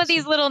that's some awesome. Of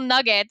these little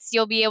nuggets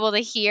you'll be able to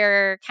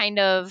hear kind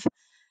of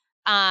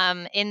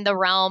in the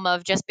realm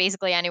of just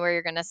basically anywhere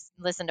you're going to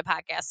listen to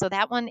podcasts. So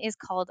that one is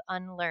called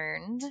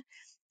Unlearned.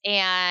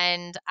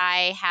 And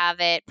I have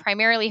it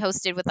primarily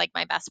hosted with like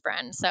my best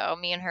friend. So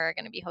me and her are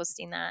going to be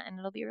hosting that, and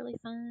it'll be really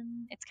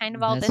fun. It's kind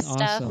of all this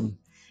stuff.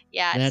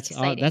 Yeah, that's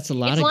a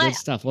lot of good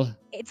stuff. Well,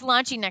 it's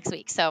launching next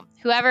week. So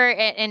whoever,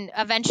 and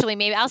eventually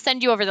maybe I'll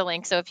send you over the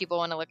link. So if people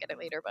want to look at it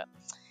later, but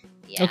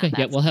yeah. Okay.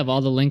 Yeah. We'll have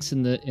all the links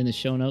in the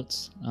show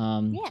notes.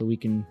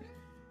 So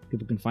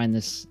people can find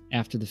this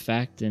after the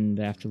fact and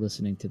after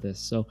listening to this.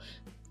 So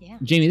yeah.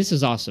 Jamie, this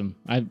is awesome.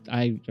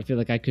 I feel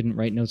like I couldn't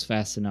write notes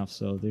fast enough.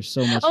 So there's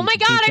so much. Oh my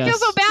God, I feel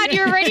so bad.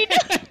 You're ready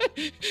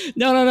to.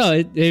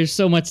 No. There's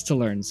so much to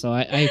learn. So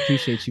I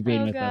appreciate you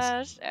being with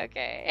us.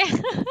 Okay.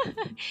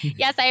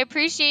 Yes, I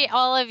appreciate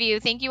all of you.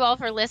 Thank you all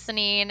for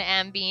listening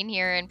and being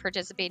here and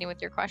participating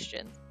with your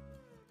questions.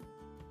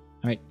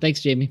 All right. Thanks,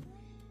 Jamie.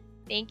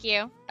 Thank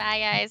you. Bye,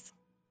 guys.